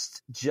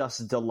 just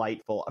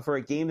delightful. For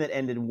a game that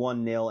ended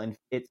 1-0 and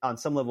it on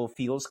some level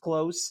feels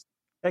close,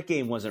 that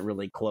game wasn't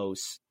really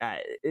close.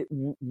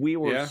 We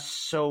were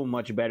so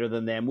much better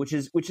than them, which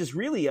is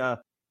really and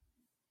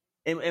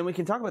we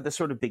can talk about this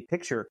sort of big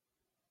picture.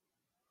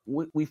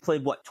 We've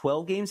played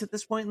 12 games at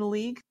this point in the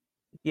league?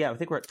 Yeah, I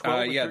think we're at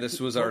 12. This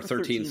was our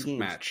 13th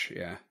match.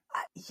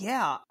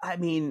 Yeah, I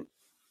mean,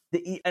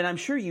 and I'm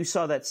sure you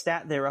saw that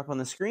stat there up on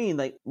the screen.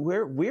 Like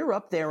we're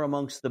up there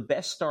amongst the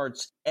best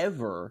starts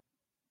ever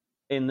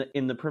in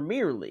the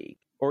Premier League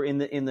or in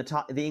the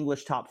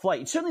English top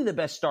flight. It's certainly the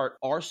best start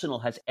Arsenal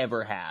has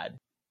ever had.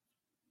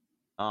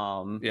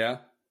 And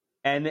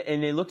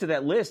they looked at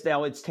that list.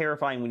 Now it's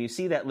terrifying when you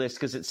see that list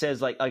because it says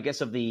like I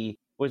guess of the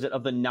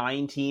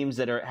 9 teams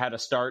that had a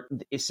start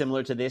is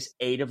similar to this,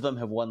 8 of them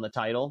have won the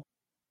title.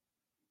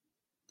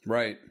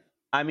 Right.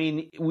 I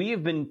mean, we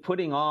have been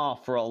putting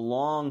off for a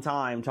long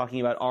time talking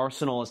about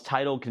Arsenal as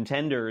title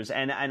contenders,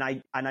 and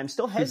I'm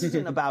still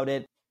hesitant about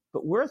it.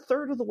 But we're a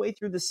third of the way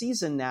through the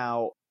season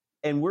now,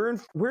 and we're in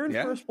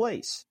first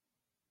place.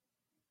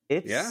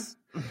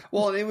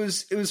 Well, it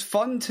was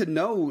fun to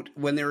note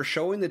when they were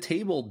showing the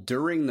table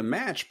during the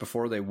match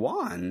before they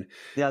won.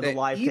 Yeah, the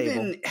live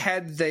table. Even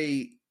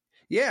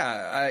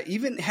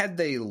had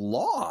they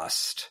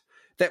lost,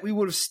 that we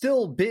would have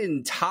still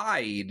been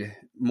tied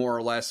more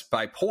or less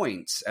by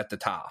points at the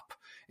top.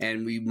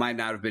 And we might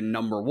not have been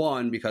number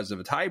one because of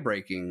a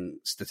tie-breaking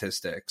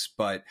statistics,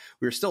 but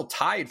we were still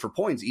tied for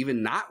points,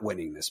 even not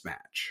winning this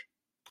match.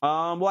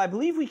 Well, I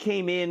believe we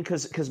came in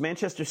because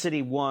Manchester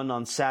City won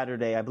on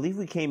Saturday. I believe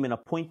we came in a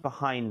point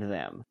behind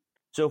them.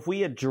 So if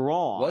we had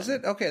drawn... Was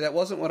it? Okay, that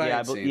wasn't what I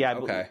had seen. Yeah,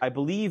 okay. I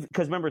believe...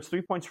 Because remember, it's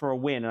 3 points for a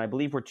win, and I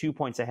believe we're 2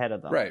 points ahead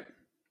of them. Right.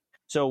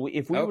 So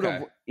if we would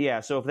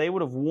have... so if they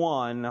would have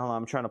won... Hold on,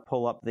 I'm trying to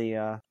pull up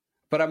the...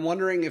 But I'm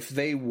wondering if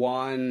they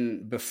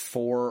won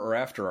before or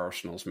after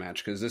Arsenal's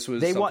match, because this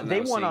was they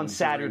won on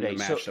Saturday. The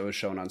match that was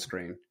shown on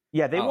screen.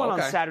 Yeah, they won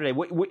on Saturday.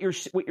 What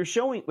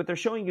they're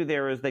showing you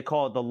there is they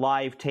call it the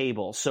live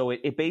table. So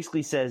it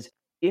basically says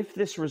if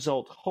this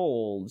result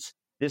holds,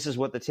 this is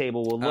what the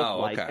table will look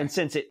like. Okay. And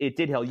since it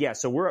did hell,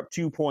 so we're up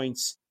 2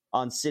 points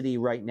on City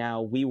right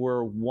now. We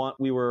were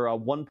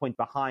 1 point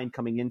behind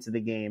coming into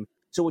the game.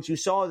 So what you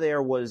saw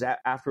there was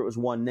after it was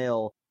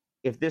 1-0,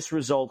 if this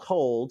result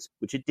holds,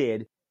 which it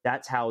did,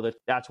 that's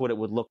what it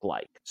would look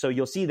like. So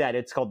you'll see that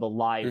it's called the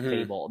live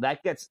table.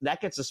 That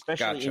gets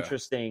especially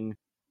interesting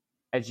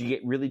as you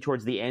get really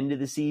towards the end of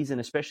the season,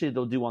 especially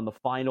they'll do on the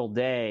final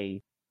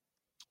day.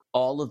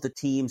 All of the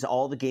teams,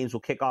 all the games will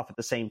kick off at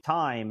the same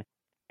time,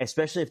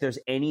 especially if there's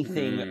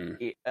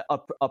anything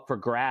up for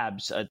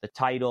grabs, the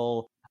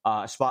title,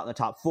 a spot in the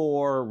top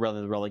 4,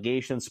 rather the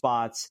relegation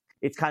spots.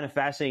 It's kind of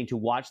fascinating to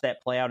watch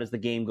that play out as the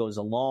game goes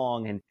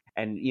along, and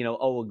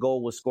a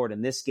goal was scored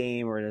in this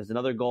game, or there's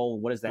another goal.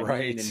 What does that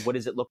mean, and what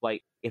does it look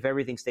like if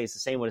everything stays the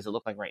same? What does it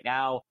look like right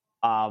now?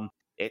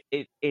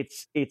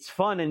 It's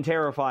fun and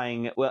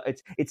terrifying. Well,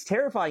 it's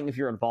terrifying if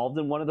you're involved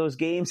in one of those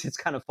games. It's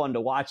kind of fun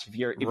to watch if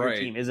your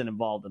team isn't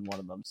involved in one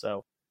of them.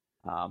 So,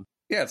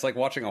 it's like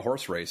watching a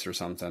horse race or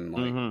something,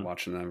 like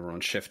watching everyone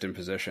shift in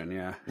position.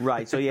 Yeah,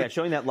 right. So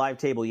showing that live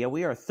table. Yeah,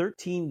 we are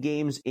 13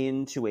 games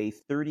into a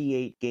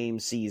 38 game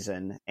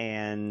season,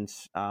 and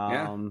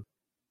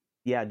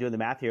doing the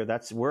math here,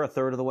 we're a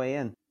third of the way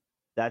in.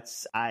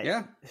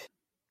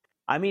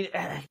 I mean,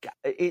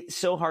 it's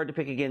so hard to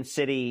pick against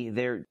City.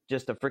 They're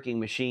just a freaking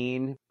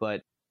machine,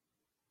 but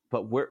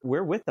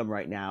we're with them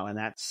right now, and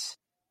that's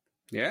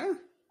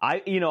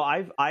I've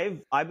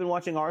been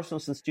watching Arsenal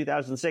since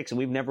 2006, and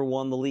we've never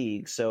won the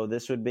league. So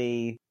this would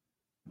be.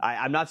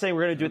 I'm not saying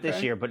we're going to do it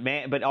this year, but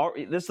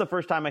this is the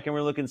first time I can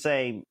really look and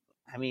say,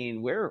 I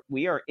mean,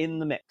 we are in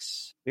the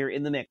mix. We're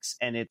in the mix,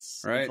 and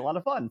it's a lot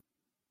of fun.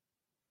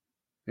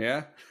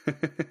 Yeah.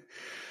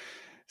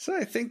 So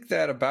I think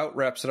that about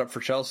wraps it up for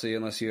Chelsea,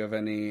 unless you have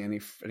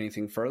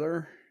anything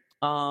further.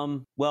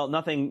 Well,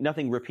 nothing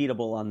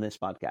repeatable on this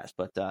podcast,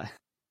 but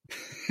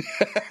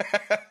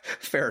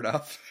fair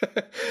enough.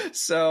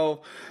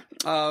 So,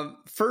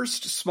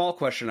 first small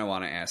question I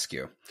want to ask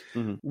you.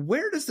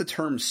 Where does the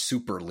term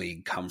Super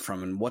League come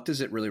from, and what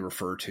does it really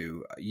refer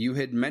to? You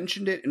had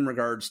mentioned it in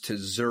regards to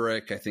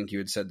Zurich. I think you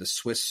had said the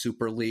Swiss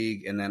Super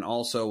League. And then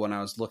also when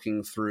I was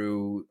looking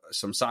through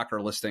some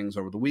soccer listings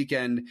over the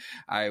weekend,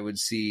 I would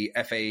see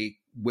FA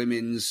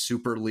Women's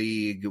Super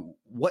League.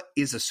 What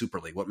is a Super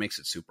League? What makes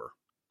it super?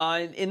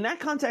 In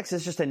that context,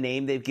 it's just a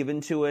name they've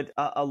given to it.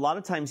 A lot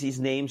of times these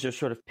names are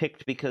sort of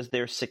picked because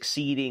they're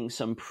succeeding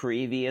some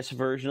previous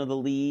version of the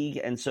league.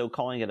 And so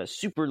calling it a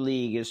Super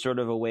League is sort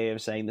of a way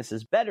of saying this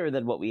is better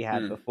than what we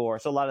had before.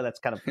 So a lot of that's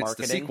kind of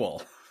marketing. It's the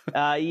sequel.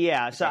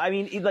 So, I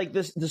mean, like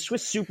the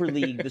Swiss Super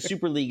League, the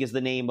Super League is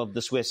the name of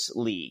the Swiss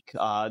league.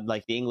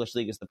 Like the English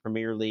league is the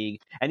Premier League.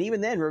 And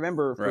even then,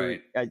 remember,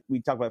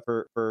 we talked about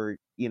for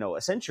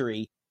a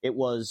century, it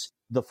was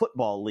the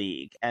Football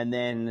League. And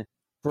then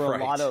for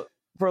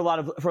a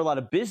lot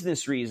of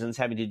business reasons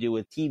having to do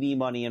with TV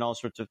money and all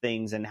sorts of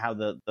things and how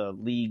the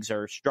leagues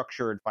are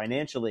structured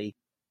financially,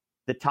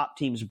 the top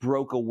teams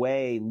broke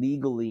away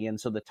legally. And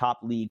so the top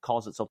league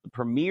calls itself the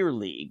Premier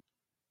League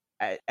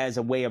as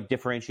a way of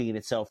differentiating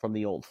itself from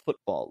the old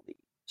Football League.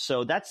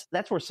 So that's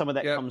where some of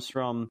that comes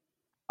from.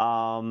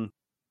 I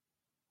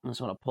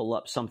just want to pull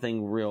up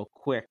something real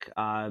quick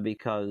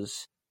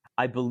because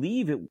I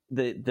believe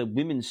the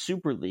Women's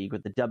Super League, or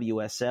the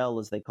WSL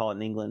as they call it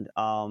in England,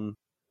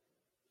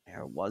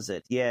 where was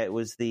it? Yeah, it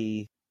was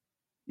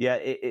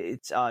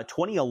it's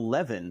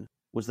 2011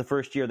 was the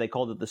first year they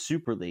called it the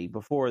Super League.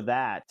 Before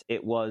that,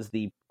 it was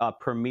the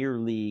Premier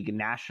League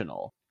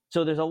National.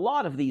 So there's a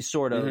lot of these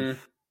sort of,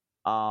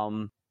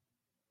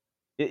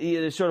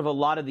 there's sort of a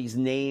lot of these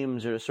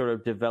names are sort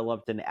of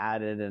developed and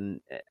added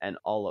and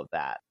all of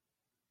that.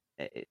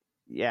 They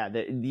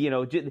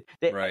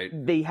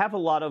have a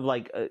lot of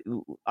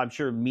I'm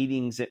sure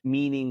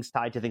meanings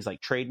tied to things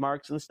like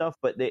trademarks and stuff,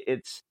 but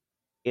it's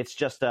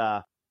just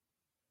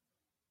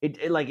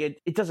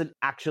it doesn't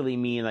actually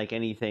mean like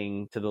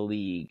anything to the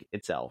league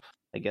itself,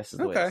 I guess is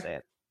the way to say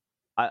it.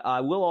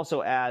 I will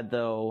also add,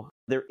 though,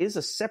 there is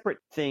a separate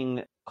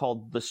thing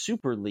called the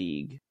Super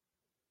League,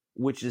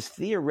 which is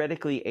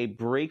theoretically a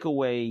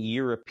breakaway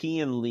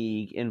European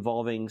league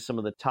involving some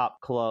of the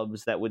top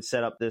clubs that would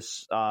set up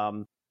this,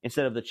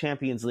 instead of the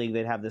Champions League,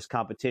 they'd have this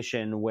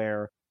competition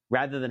where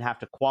rather than have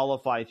to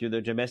qualify through their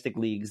domestic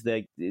leagues,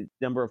 the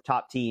number of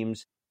top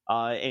teams,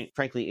 and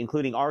frankly,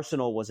 including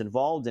Arsenal was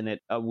involved in it,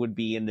 would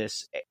be in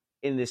this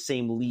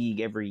same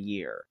league every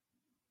year.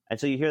 And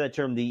so you hear that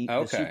term, the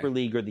Super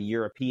League or the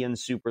European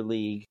Super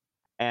League,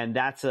 and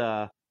that's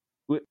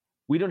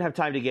we don't have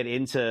time to get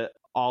into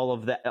all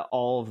of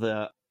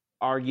the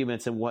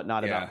arguments and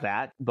whatnot about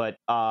that, but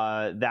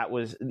that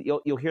was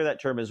you'll hear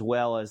that term as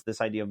well as this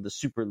idea of the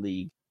Super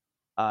League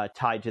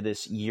tied to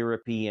this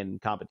European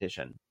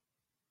competition.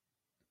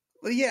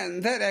 Well, yeah,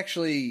 and that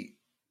actually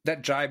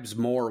that jibes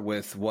more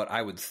with what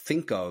I would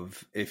think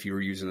of if you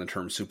were using the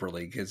term super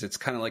league, because it's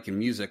kind of like in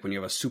music when you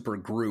have a super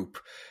group.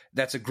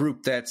 That's a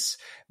group that's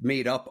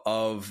made up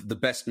of the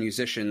best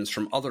musicians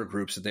from other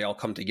groups that they all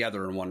come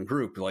together in one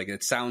group. Like,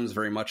 it sounds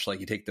very much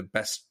like you take the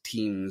best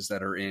teams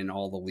that are in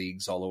all the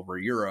leagues all over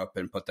Europe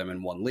and put them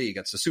in one league.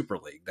 It's a super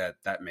league.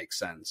 That makes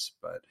sense,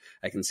 but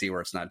I can see where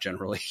it's not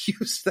generally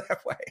used that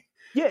way.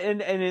 Yeah,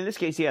 and in this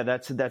case, yeah,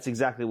 that's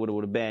exactly what it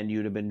would have been.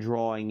 You'd have been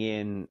drawing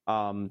in.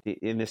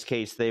 In this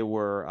case, they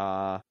were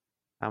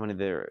how many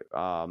there?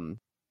 I'm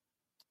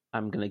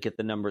going to get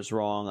the numbers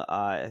wrong.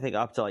 I think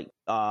up to like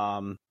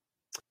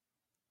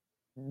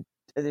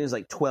there's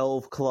like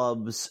 12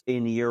 clubs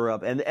in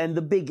Europe, and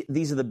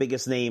these are the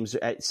biggest names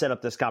set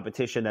up this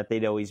competition that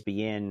they'd always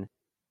be in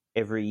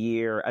every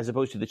year, as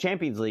opposed to the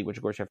Champions League, which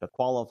of course you have to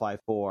qualify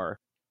for.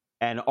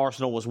 And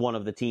Arsenal was one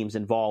of the teams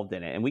involved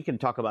in it, and we can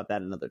talk about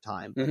that another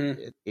time.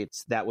 Mm-hmm.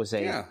 That was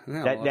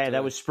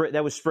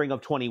that was spring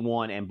of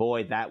 21, and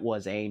boy, that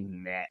was a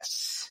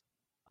mess.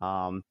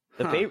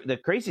 The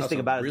craziest thing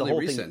about it is the whole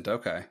recent. thing.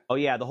 Okay. Oh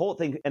yeah, the whole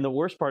thing, and the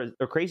worst part,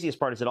 the craziest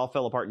part is it all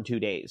fell apart in 2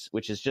 days,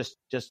 which is just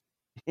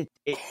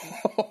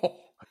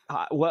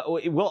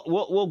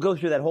we'll go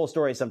through that whole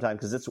story sometime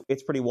because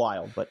it's pretty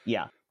wild. But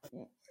yeah,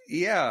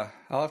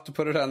 I'll have to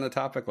put it on the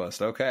topic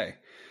list. Okay,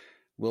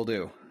 will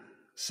do.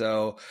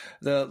 So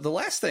the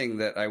last thing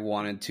that I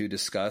wanted to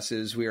discuss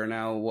is we are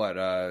now,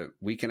 a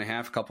week and a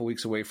half, a couple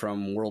weeks away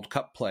from World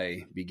Cup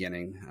play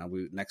beginning.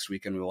 Next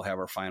weekend, we will have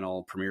our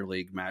final Premier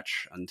League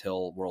match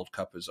until World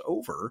Cup is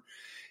over.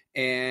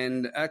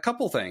 And a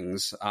couple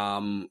things.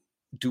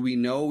 Do we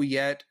know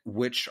yet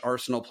which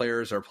Arsenal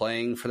players are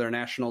playing for their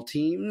national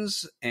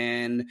teams?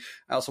 And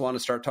I also want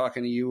to start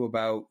talking to you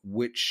about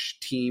which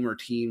team or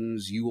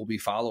teams you will be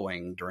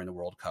following during the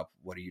World Cup.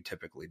 What do you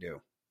typically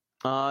do?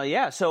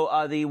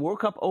 So the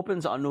World Cup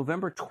opens on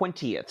November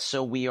 20th.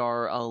 So we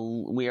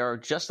are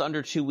just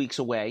under 2 weeks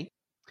away.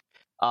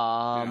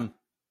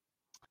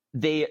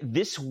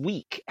 This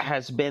week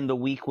has been the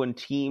week when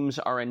teams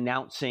are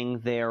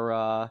announcing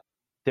their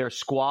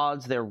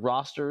squads, their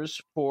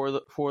rosters for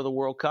the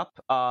World Cup.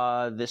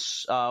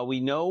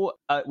 We know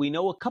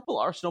a couple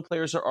Arsenal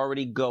players are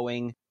already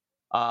going.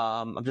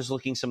 I'm just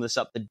looking some of this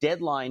up. The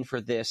deadline for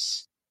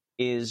this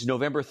is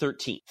November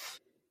 13th.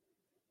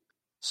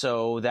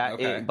 So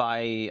that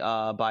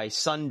by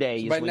Sunday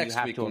is when you have to announce. By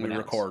next week when we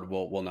record,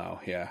 we'll know.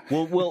 Yeah.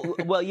 Well,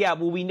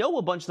 we know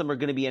a bunch of them are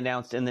going to be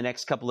announced in the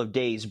next couple of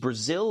days.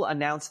 Brazil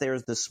announced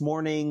theirs this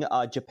morning.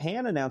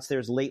 Japan announced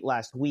theirs late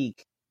last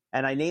week,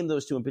 and I named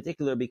those two in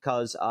particular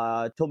because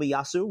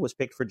Tomiyasu was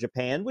picked for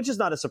Japan, which is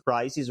not a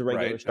surprise. He's a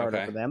regular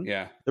starter for them.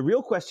 Yeah. The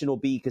real question will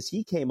be because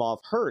he came off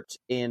hurt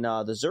in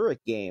the Zurich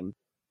game.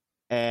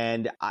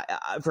 And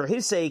for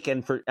his sake,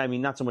 and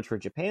not so much for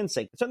Japan's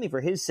sake, but certainly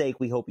for his sake,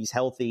 we hope he's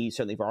healthy.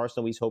 Certainly for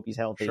Arsenal, we hope he's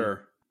healthy.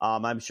 Sure.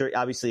 I'm sure,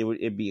 obviously,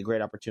 it'd be a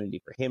great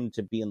opportunity for him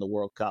to be in the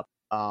World Cup.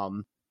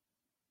 But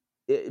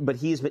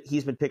he's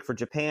been picked for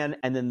Japan.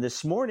 And then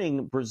this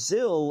morning,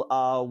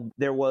 Brazil,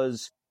 there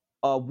was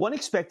one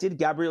expected.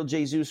 Gabriel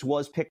Jesus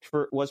was picked,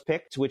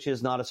 which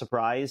is not a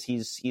surprise.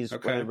 He's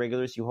one of the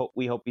regulars.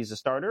 We hope he's a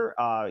starter.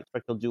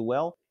 Expect he'll do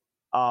well.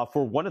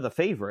 For one of the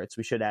favorites,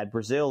 we should add,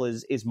 Brazil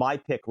is my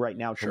pick right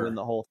now to win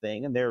the whole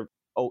thing, and they're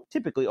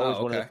typically always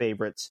one of the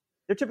favorites.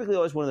 They're typically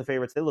always one of the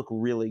favorites. They look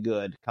really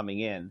good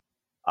coming in,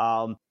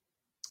 and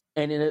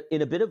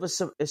in a bit of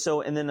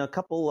and then a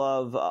couple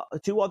of the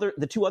two other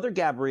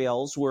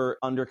Gabriels were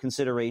under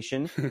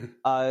consideration.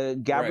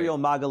 Gabriel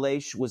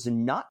Magalhaes was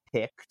not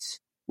picked,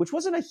 which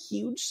wasn't a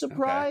huge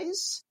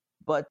surprise,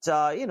 but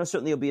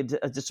certainly it'll be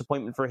a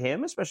disappointment for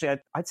him. Especially,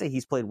 I'd say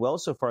he's played well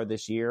so far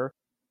this year.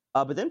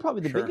 But then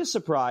probably the biggest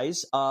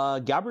surprise,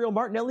 Gabriel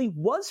Martinelli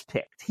was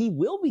picked. He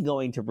will be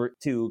going to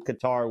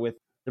Qatar with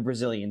the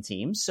Brazilian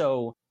team.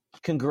 So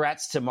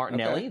congrats to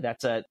Martinelli.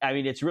 That's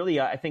it's really,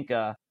 I think,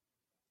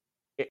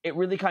 it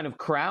really kind of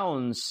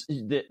crowns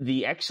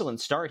the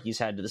excellent start he's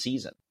had to the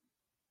season.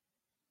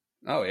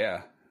 Oh,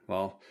 yeah.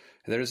 Well,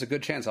 there's a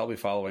good chance I'll be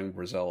following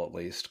Brazil at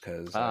least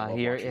because it'll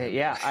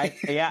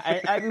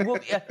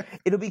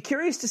be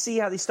curious to see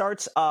how he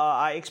starts.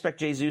 I expect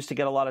Jesus to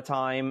get a lot of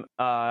time.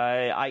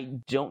 I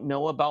don't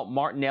know about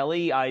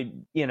Martinelli.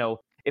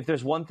 If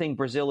there's one thing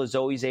Brazil is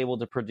always able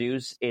to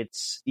produce,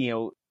 it's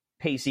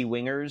pacey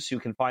wingers who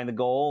can find the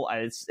goal.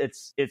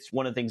 It's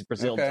one of the things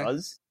Brazil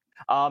does.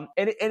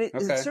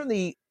 It's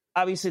certainly.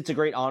 Obviously, it's a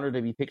great honor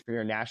to be picked for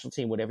your national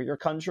team, whatever your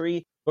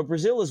country. But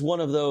Brazil is one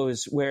of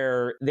those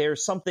where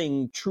there's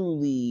something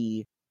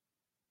truly,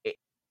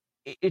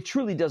 it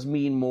truly does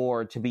mean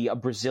more to be a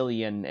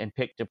Brazilian and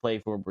picked to play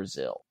for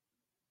Brazil.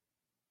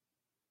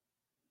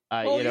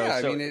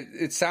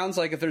 It sounds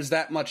like if there's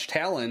that much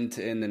talent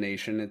in the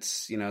nation,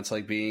 it's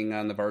like being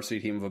on the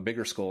varsity team of a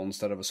bigger school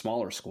instead of a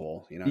smaller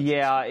school. And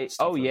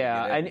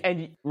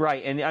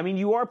right, and I mean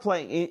you are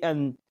playing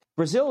and.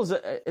 Brazil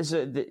I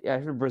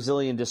heard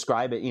Brazilian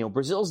describe it.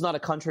 Brazil's not a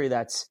country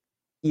that's,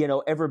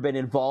 ever been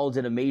involved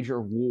in a major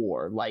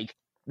war. Like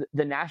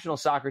the national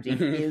soccer team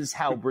is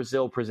how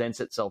Brazil presents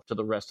itself to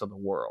the rest of the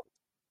world.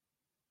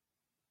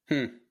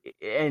 Hmm.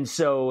 And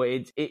so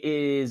it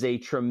is a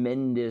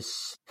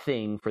tremendous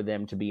thing for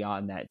them to be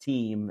on that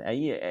team.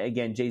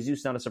 Again,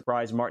 Jesus not a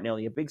surprise,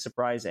 Martinelli a big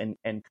surprise, and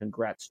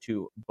congrats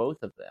to both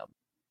of them.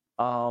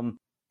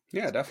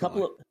 Yeah,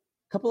 definitely.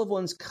 Couple of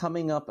ones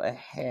coming up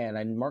ahead.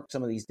 I marked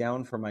some of these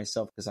down for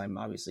myself because I'm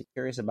obviously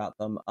curious about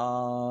them.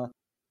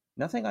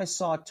 Nothing I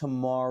saw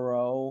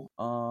tomorrow.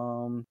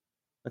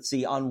 Let's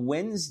see. On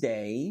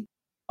Wednesday,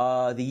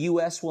 the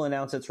U.S. will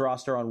announce its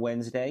roster on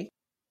Wednesday.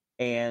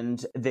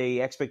 And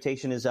the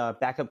expectation is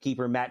backup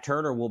keeper Matt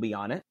Turner will be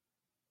on it.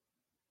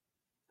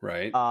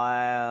 Right.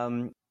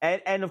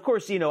 And of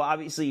course,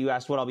 obviously you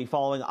asked what I'll be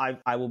following.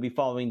 I will be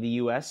following the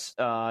U.S.,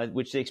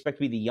 which they expect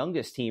to be the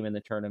youngest team in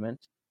the tournament.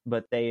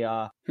 But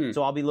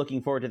so I'll be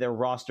looking forward to their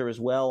roster as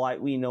well.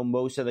 We know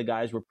most of the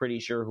guys, we're pretty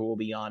sure who will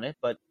be on it,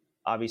 but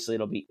obviously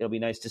it'll be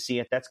nice to see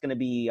it. That's going to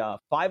be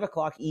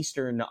 5:00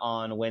 Eastern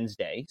on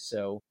Wednesday.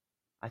 So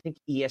I think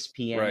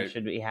ESPN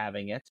should be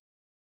having it.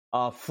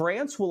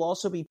 France will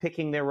also be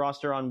picking their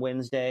roster on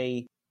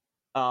Wednesday.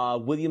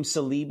 William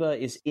Saliba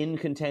is in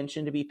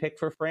contention to be picked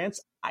for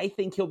France. I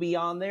think he'll be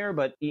on there,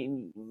 but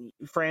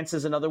France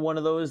is another one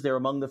of those. They're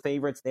among the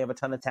favorites. They have a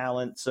ton of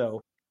talent,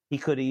 so he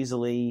could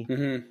easily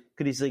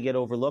get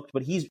overlooked.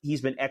 But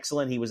he's been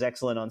excellent. He was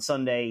excellent on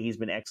Sunday. He's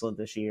been excellent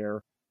this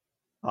year,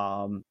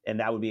 and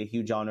that would be a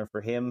huge honor for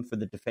him, for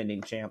the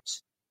defending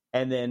champs.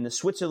 And then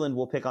Switzerland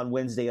will pick on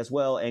Wednesday as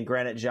well, and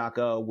Granit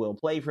Xhaka will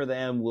play for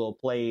them. Will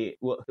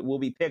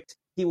be picked.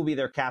 He will be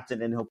their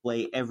captain, and he'll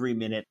play every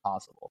minute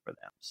possible for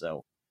them.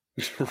 So,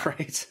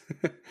 right.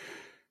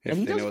 If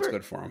they know what's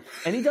good for him.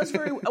 And he does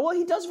very well.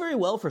 He does very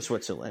well for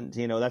Switzerland.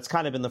 That's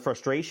kind of been the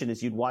frustration,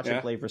 is you'd watch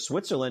him play for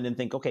Switzerland and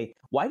think, okay,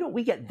 why don't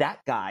we get that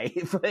guy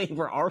playing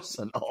for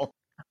Arsenal?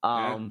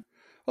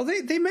 Well,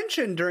 they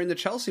mentioned during the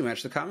Chelsea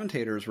match, the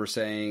commentators were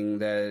saying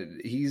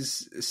that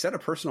he's set a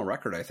personal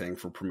record, I think,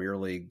 for Premier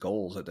League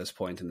goals at this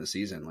point in the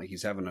season. Like,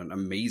 he's having an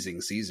amazing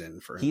season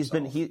for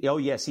himself.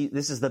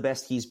 This is the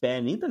best he's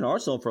been. He's been in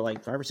Arsenal for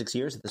like 5 or 6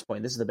 years at this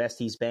point. This is the best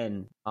he's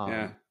been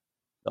the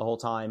whole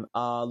time.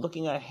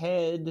 Looking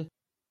ahead,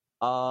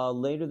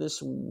 later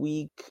this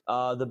week,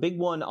 the big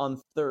one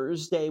on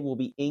Thursday will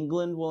be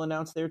England will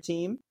announce their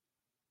team.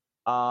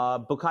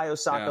 Bukayo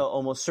Saka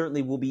almost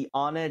certainly will be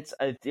on it.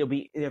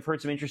 I've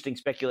heard some interesting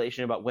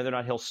speculation about whether or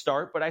not he'll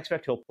start, but I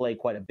expect he'll play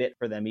quite a bit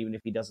for them, even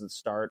if he doesn't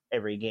start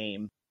every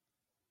game.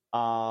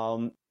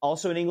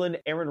 Also in England,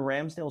 Aaron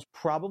Ramsdale is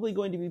probably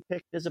going to be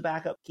picked as a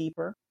backup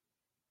keeper.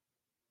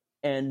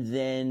 And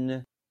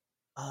then,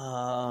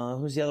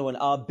 who's the other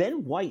one?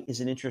 Ben White is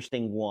an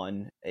interesting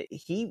one.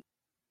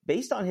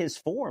 Based on his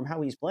form,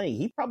 how he's playing,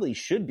 he probably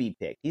should be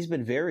picked. He's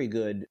been very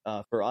good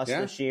for us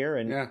this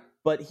year,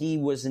 but he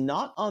was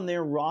not on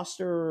their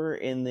roster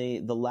in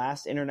the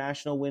last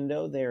international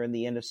window there in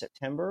the end of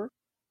September.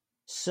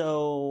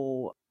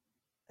 So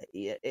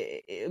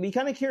it'd be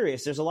kind of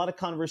curious. There's a lot of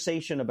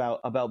conversation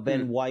about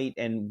Ben White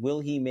and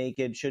will he make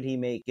it? Should he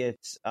make it?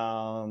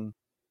 I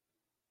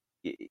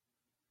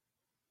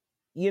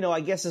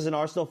guess as an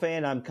Arsenal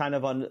fan, I'm kind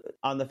of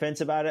on the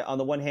fence about it. On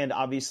the one hand,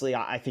 obviously,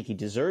 I think he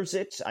deserves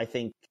it. I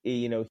think,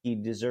 he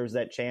deserves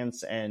that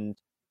chance, and,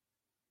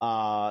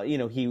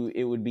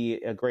 it would be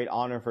a great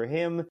honor for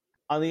him.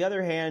 On the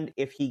other hand,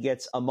 if he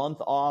gets a month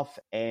off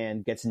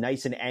and gets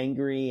nice and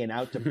angry and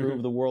out to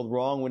prove the world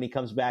wrong when he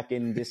comes back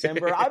in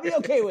December, I'll be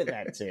okay with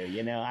that too.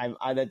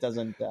 That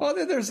doesn't. Well,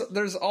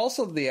 there's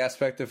also the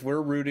aspect, if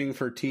we're rooting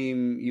for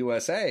Team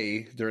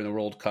USA during the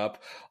World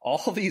Cup,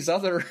 all these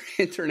other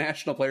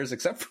international players,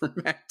 except for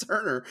Matt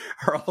Turner,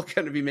 are all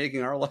going to be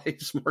making our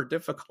lives more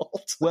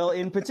difficult. Well,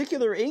 in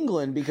particular,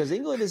 England, because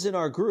England is in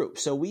our group,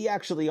 so we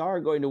actually are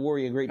going to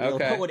worry a great deal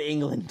about what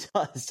England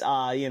does.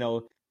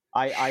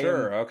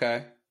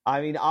 Okay.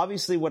 I mean,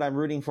 obviously, what I'm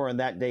rooting for in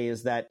that day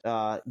is that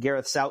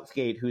Gareth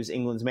Southgate, who's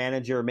England's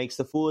manager, makes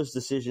the foolish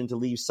decision to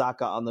leave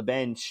Saka on the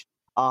bench,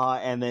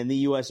 and then the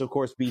U.S. of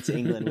course beats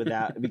England with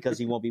that because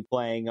he won't be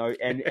playing,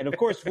 and of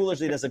course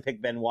foolishly doesn't pick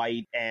Ben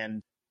White,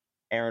 and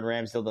Aaron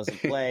Ramsdale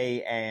doesn't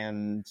play,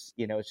 and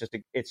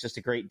it's just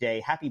a great day.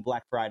 Happy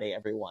Black Friday,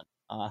 everyone.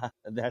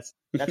 That's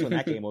when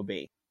that game will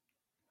be.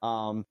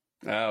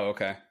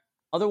 Okay.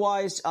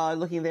 Otherwise,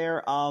 looking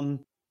there.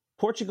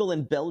 Portugal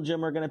and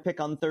Belgium are going to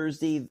pick on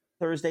Thursday.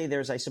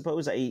 There's, I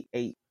suppose,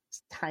 a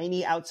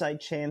tiny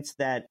outside chance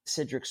that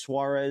Cedric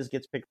Suarez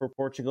gets picked for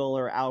Portugal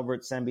or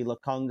Albert Sambi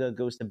Lokonga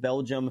goes to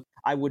Belgium.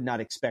 I would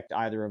not expect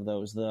either of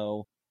those,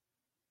 though.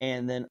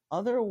 And then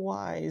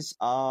otherwise,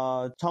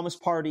 Thomas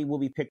Partey will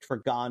be picked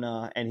for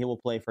Ghana, and he will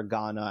play for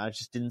Ghana. I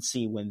just didn't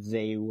see when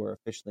they were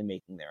officially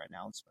making their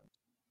announcement.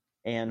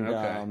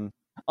 And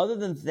other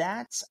than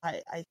that,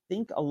 I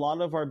think a lot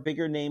of our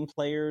bigger name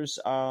players...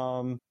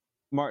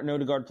 Martin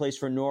Odegaard plays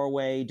for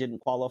Norway, didn't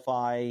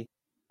qualify.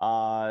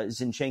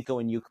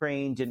 Zinchenko in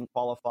Ukraine didn't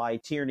qualify.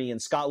 Tierney in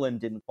Scotland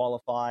didn't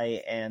qualify.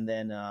 And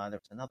then there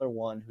was another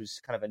one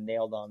who's kind of a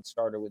nailed-on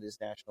starter with his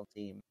national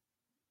team,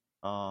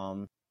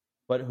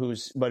 but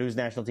whose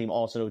national team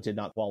also did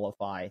not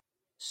qualify.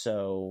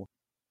 So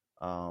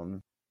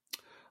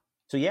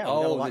So yeah, we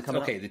got a lot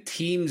coming okay. up. The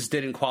teams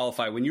didn't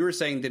qualify. When you were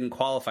saying didn't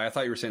qualify, I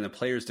thought you were saying the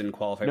players didn't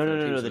qualify for their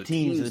teams. No. So The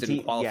teams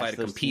didn't qualify to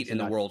compete in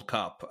the World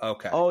Cup.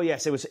 Okay. Oh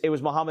yes, it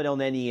was Mohamed El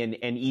Neni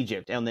and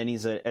Egypt. El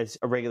Neni's a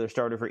regular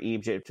starter for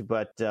Egypt,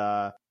 but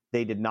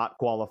they did not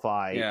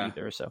qualify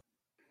either. So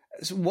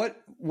what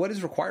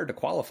is required to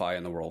qualify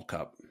in the World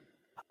Cup?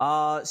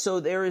 So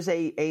there is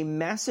a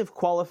massive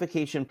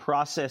qualification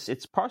process.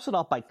 It's parceled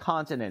out by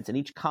continents, and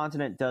each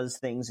continent does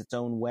things its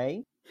own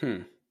way.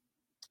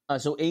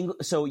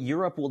 So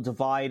Europe will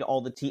divide all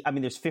the teams. I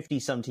mean, there's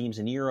 50 some teams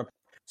in Europe,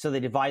 so they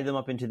divide them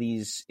up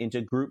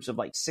into groups of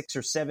like 6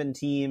 or 7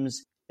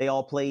 teams. They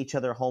all play each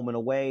other home and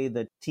away.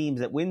 The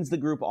teams that wins the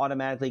group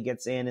automatically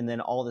gets in, and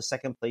then all the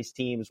second place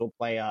teams will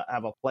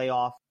have a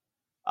playoff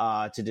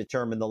to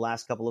determine the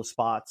last couple of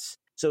spots.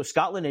 So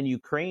Scotland and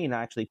Ukraine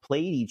actually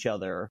played each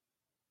other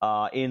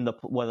in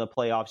one of the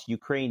playoffs.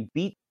 Ukraine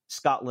beat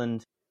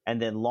Scotland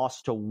and then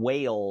lost to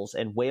Wales,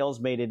 and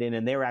Wales made it in,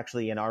 and they're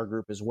actually in our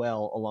group as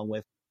well, along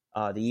with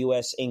the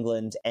U.S.,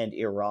 England, and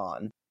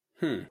Iran.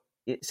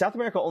 South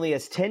America only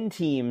has 10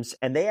 teams,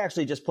 and they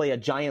actually just play a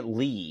giant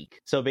league.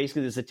 So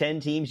basically, there's the 10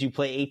 teams. You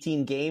play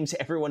 18 games,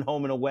 everyone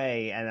home and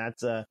away, and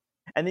that's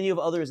and then you have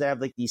others that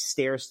have like these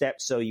stair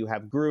steps. So you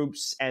have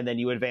groups, and then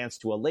you advance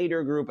to a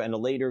later group, and a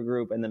later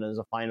group, and then there's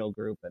a final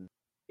group, and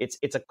it's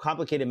a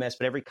complicated mess.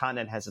 But every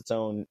continent has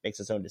makes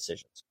its own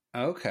decisions.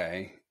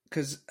 Okay,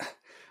 because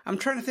I'm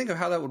trying to think of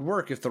how that would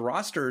work if the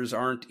rosters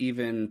aren't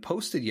even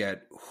posted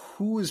yet.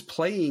 Who is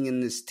playing in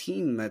this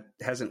team that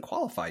hasn't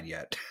qualified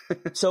yet?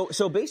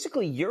 So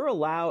basically, you're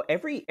allowed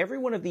every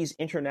one of these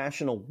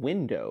international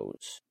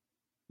windows.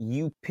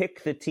 You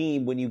pick the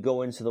team when you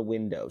go into the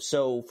window.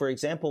 So, for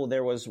example,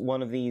 there was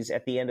one of these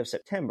at the end of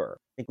September.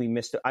 I think we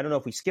missed it. I don't know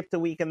if we skipped a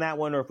week in that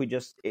one, or if we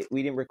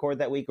didn't record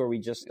that week, or we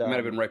just it might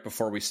have been right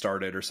before we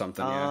started or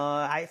something.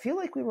 I feel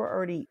like we were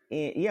already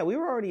in. Yeah, we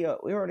were already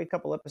a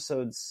couple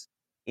episodes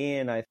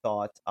in, I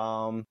thought.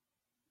 Okay.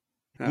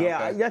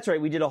 That's right.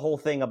 We did a whole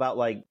thing about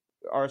like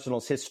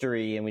Arsenal's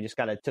history, and we just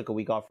kind of took a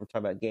week off from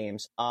talking about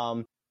games.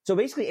 So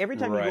basically, every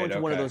time you go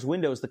into one of those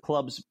windows, the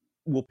clubs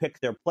will pick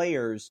their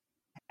players.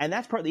 And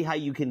that's partly how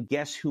you can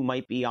guess who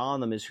might be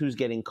on them, is who's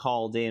getting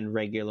called in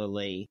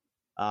regularly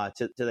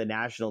to the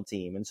national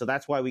team. And so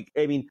that's why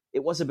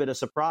it was a bit of a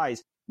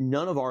surprise.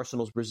 None of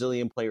Arsenal's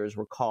Brazilian players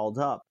were called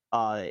up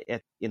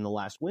in the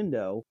last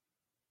window.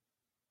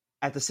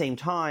 At the same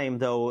time,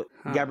 though,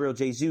 Gabriel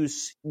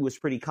Jesus was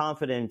pretty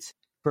confident.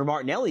 For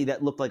Martinelli,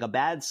 that looked like a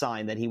bad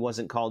sign that he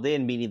wasn't called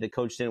in, meaning the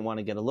coach didn't want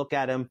to get a look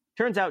at him.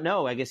 Turns out,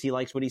 no. I guess he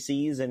likes what he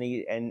sees, and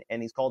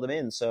he's called him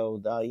in. So,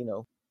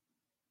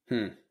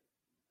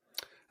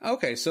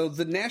 Okay, so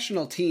the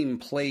national team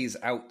plays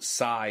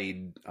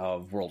outside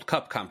of World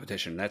Cup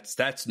competition.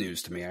 That's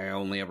news to me. I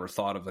only ever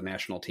thought of the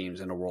national teams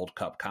in a World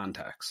Cup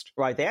context.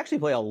 Right, they actually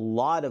play a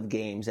lot of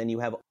games, and you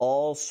have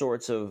all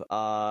sorts of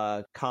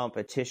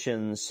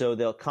competitions. So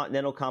the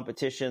continental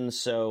competitions.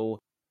 So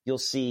you'll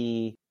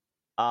see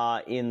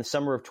in the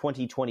summer of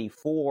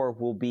 2024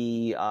 will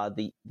be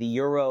the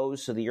Euros,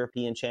 so the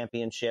European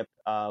Championship.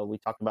 We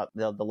talked about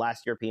the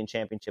last European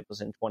Championship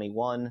was in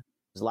 21. It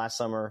was last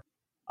summer.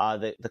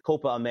 The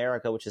Copa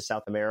America, which is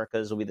South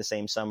America's, will be the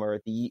same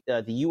summer. The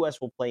U.S.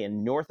 will play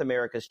in North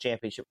America's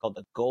championship called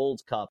the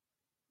Gold Cup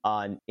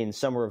in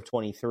summer of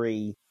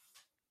 23.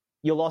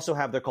 You'll also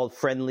have, they're called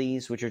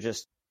friendlies, which are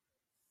just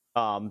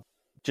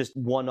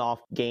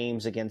one-off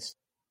games against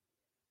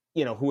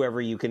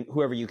whoever you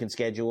can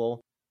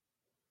schedule,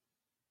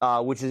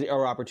 which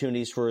are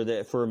opportunities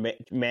for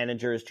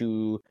managers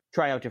to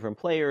try out different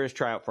players,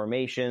 try out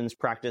formations,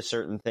 practice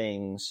certain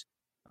things.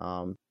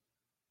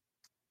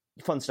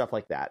 Fun stuff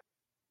like that.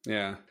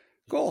 Yeah.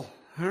 Cool.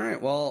 All right.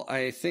 Well,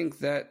 I think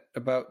that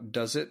about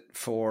does it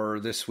for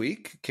this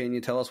week. Can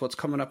you tell us what's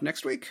coming up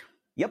next week?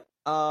 Yep.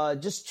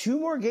 Just 2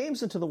 more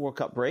games into the World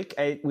Cup break.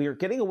 We are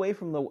getting away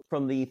from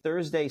the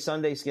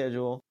Thursday-Sunday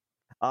schedule.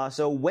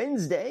 So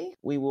Wednesday,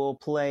 we will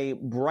play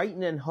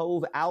Brighton and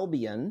Hove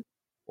Albion,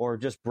 or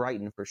just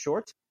Brighton for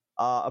short.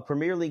 A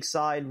Premier League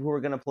side who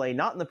are going to play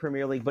not in the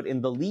Premier League, but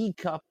in the League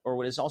Cup, or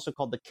what is also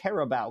called the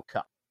Carabao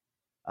Cup.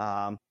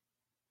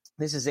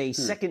 This is a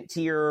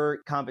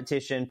second-tier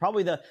competition,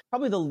 probably the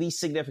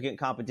least significant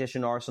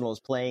competition Arsenal is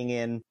playing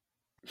in.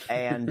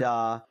 And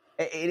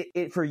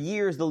for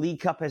years, the League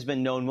Cup has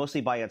been known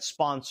mostly by its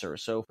sponsor.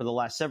 So for the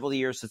last several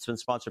years, it's been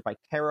sponsored by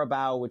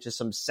Carabao, which is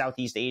some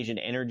Southeast Asian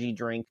energy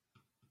drink.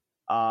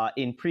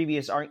 In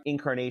previous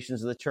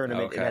incarnations of the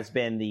tournament, It has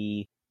been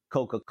the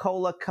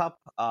Coca-Cola Cup,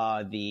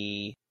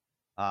 the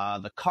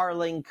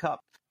Carling Cup,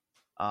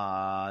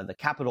 the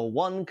Capital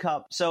One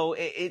Cup. So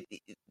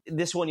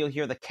this one, you'll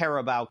hear the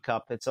Carabao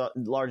Cup. It's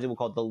largely we'll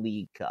call it the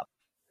League Cup.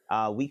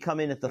 We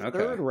come in at the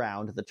third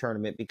round of the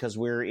tournament because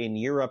we're in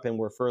Europe and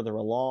we're further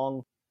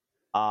along.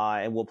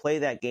 And we'll play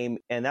that game,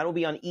 and that'll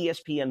be on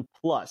ESPN+.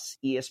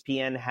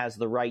 ESPN has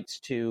the rights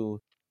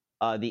to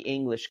the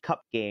English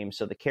Cup game,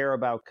 so the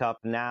Carabao Cup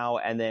now,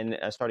 and then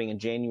starting in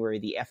January,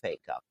 the FA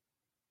Cup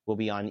will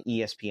be on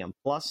ESPN+.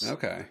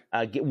 Okay.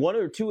 One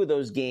or two of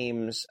those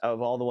games,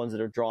 of all the ones that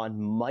are drawn,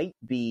 might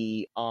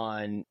be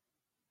on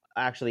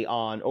actually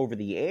on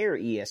over-the-air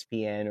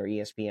ESPN or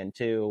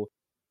ESPN2,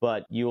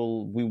 but we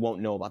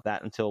won't know about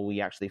that until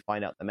we actually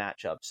find out the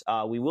matchups.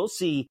 We will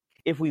see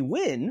if we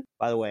win,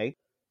 by the way,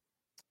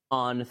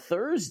 on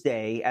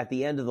Thursday at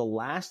the end of the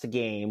last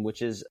game,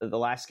 which is the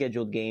last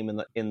scheduled game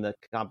in the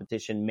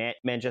competition,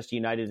 Manchester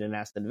United and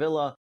Aston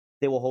Villa.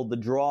 They will hold the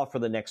draw for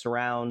the next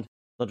round.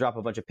 They'll drop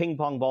a bunch of ping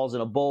pong balls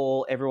in a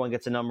bowl. Everyone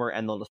gets a number,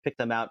 and they'll just pick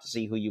them out to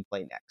see who you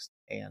play next.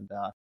 And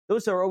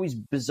those are always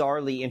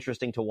bizarrely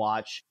interesting to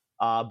watch.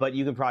 But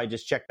you can probably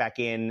just check back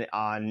in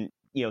on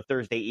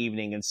Thursday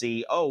evening and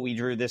see, oh, we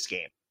drew this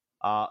game.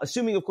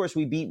 Assuming, of course,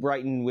 we beat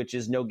Brighton, which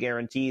is no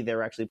guarantee.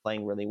 They're actually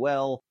playing really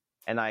well.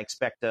 And I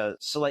expect a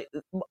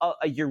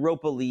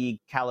Europa League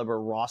caliber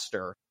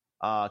roster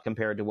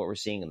compared to what we're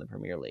seeing in the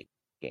Premier League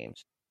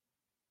games.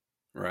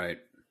 Right.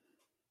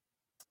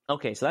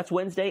 Okay, so that's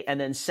Wednesday.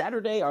 And then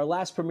Saturday, our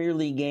last Premier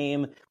League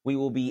game, we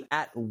will be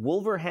at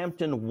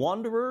Wolverhampton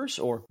Wanderers,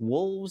 or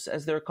Wolves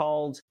as they're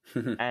called.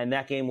 And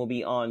that game will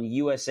be on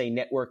USA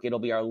Network. It'll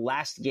be our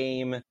last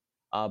game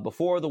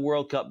before the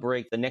World Cup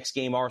break. The next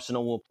game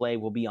Arsenal will play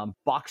will be on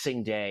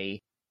Boxing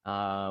Day,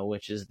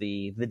 which is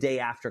the day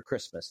after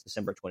Christmas,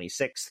 December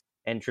 26th,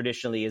 and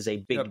traditionally is a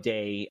big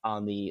day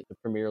on the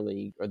Premier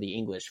League or the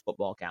English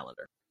football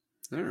calendar.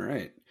 All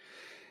right.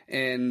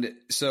 And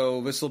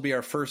so this will be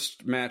our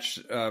first match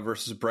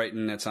versus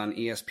Brighton. It's on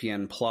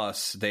ESPN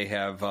Plus. They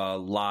have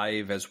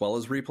live as well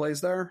as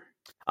replays there?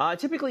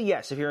 Typically,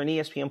 yes. If you're an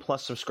ESPN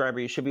Plus subscriber,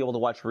 you should be able to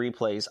watch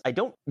replays. I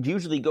don't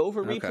usually go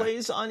for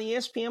replays on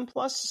ESPN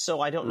Plus,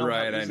 so I don't know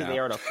how easy they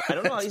are to. I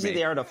don't know how easy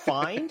they are to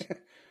find.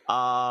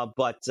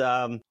 But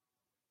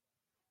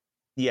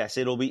yes,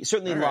 it'll be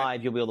certainly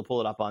live. You'll be able to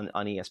pull it up on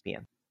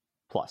ESPN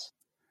Plus.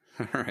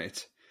 All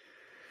right.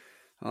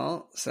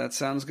 Well, so that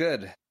sounds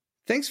good.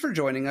 Thanks for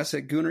joining us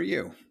at Gooner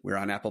U. We're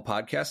on Apple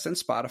Podcasts and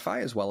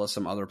Spotify, as well as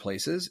some other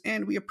places,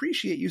 and we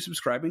appreciate you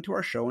subscribing to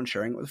our show and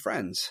sharing it with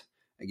friends.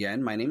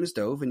 Again, my name is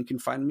Dove, and you can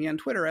find me on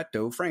Twitter at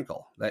Dove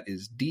Frankel. That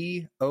is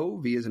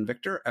D-O-V as in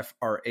Victor,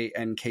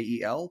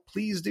 F-R-A-N-K-E-L.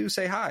 Please do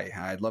say hi.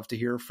 I'd love to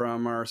hear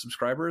from our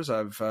subscribers.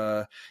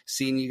 I've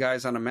seen you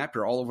guys on a map.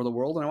 You're all over the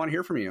world, and I want to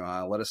hear from you.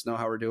 Let us know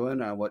how we're doing,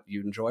 what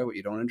you enjoy, what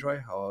you don't enjoy.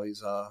 I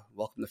always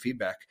welcome the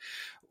feedback.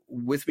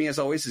 With me, as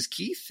always, is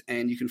Keith,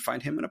 and you can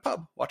find him in a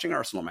pub watching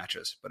Arsenal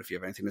matches. But if you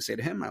have anything to say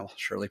to him, I'll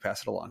surely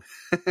pass it along.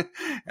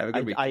 Have a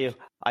good week.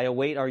 I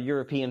await our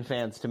European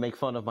fans to make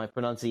fun of my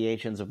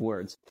pronunciations of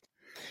words.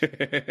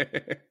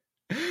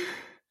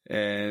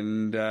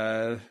 And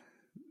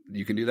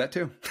you can do that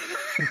too.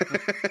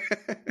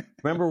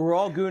 Remember, we're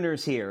all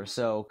Gooners here,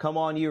 so come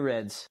on, you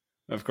Reds.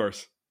 Of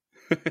course.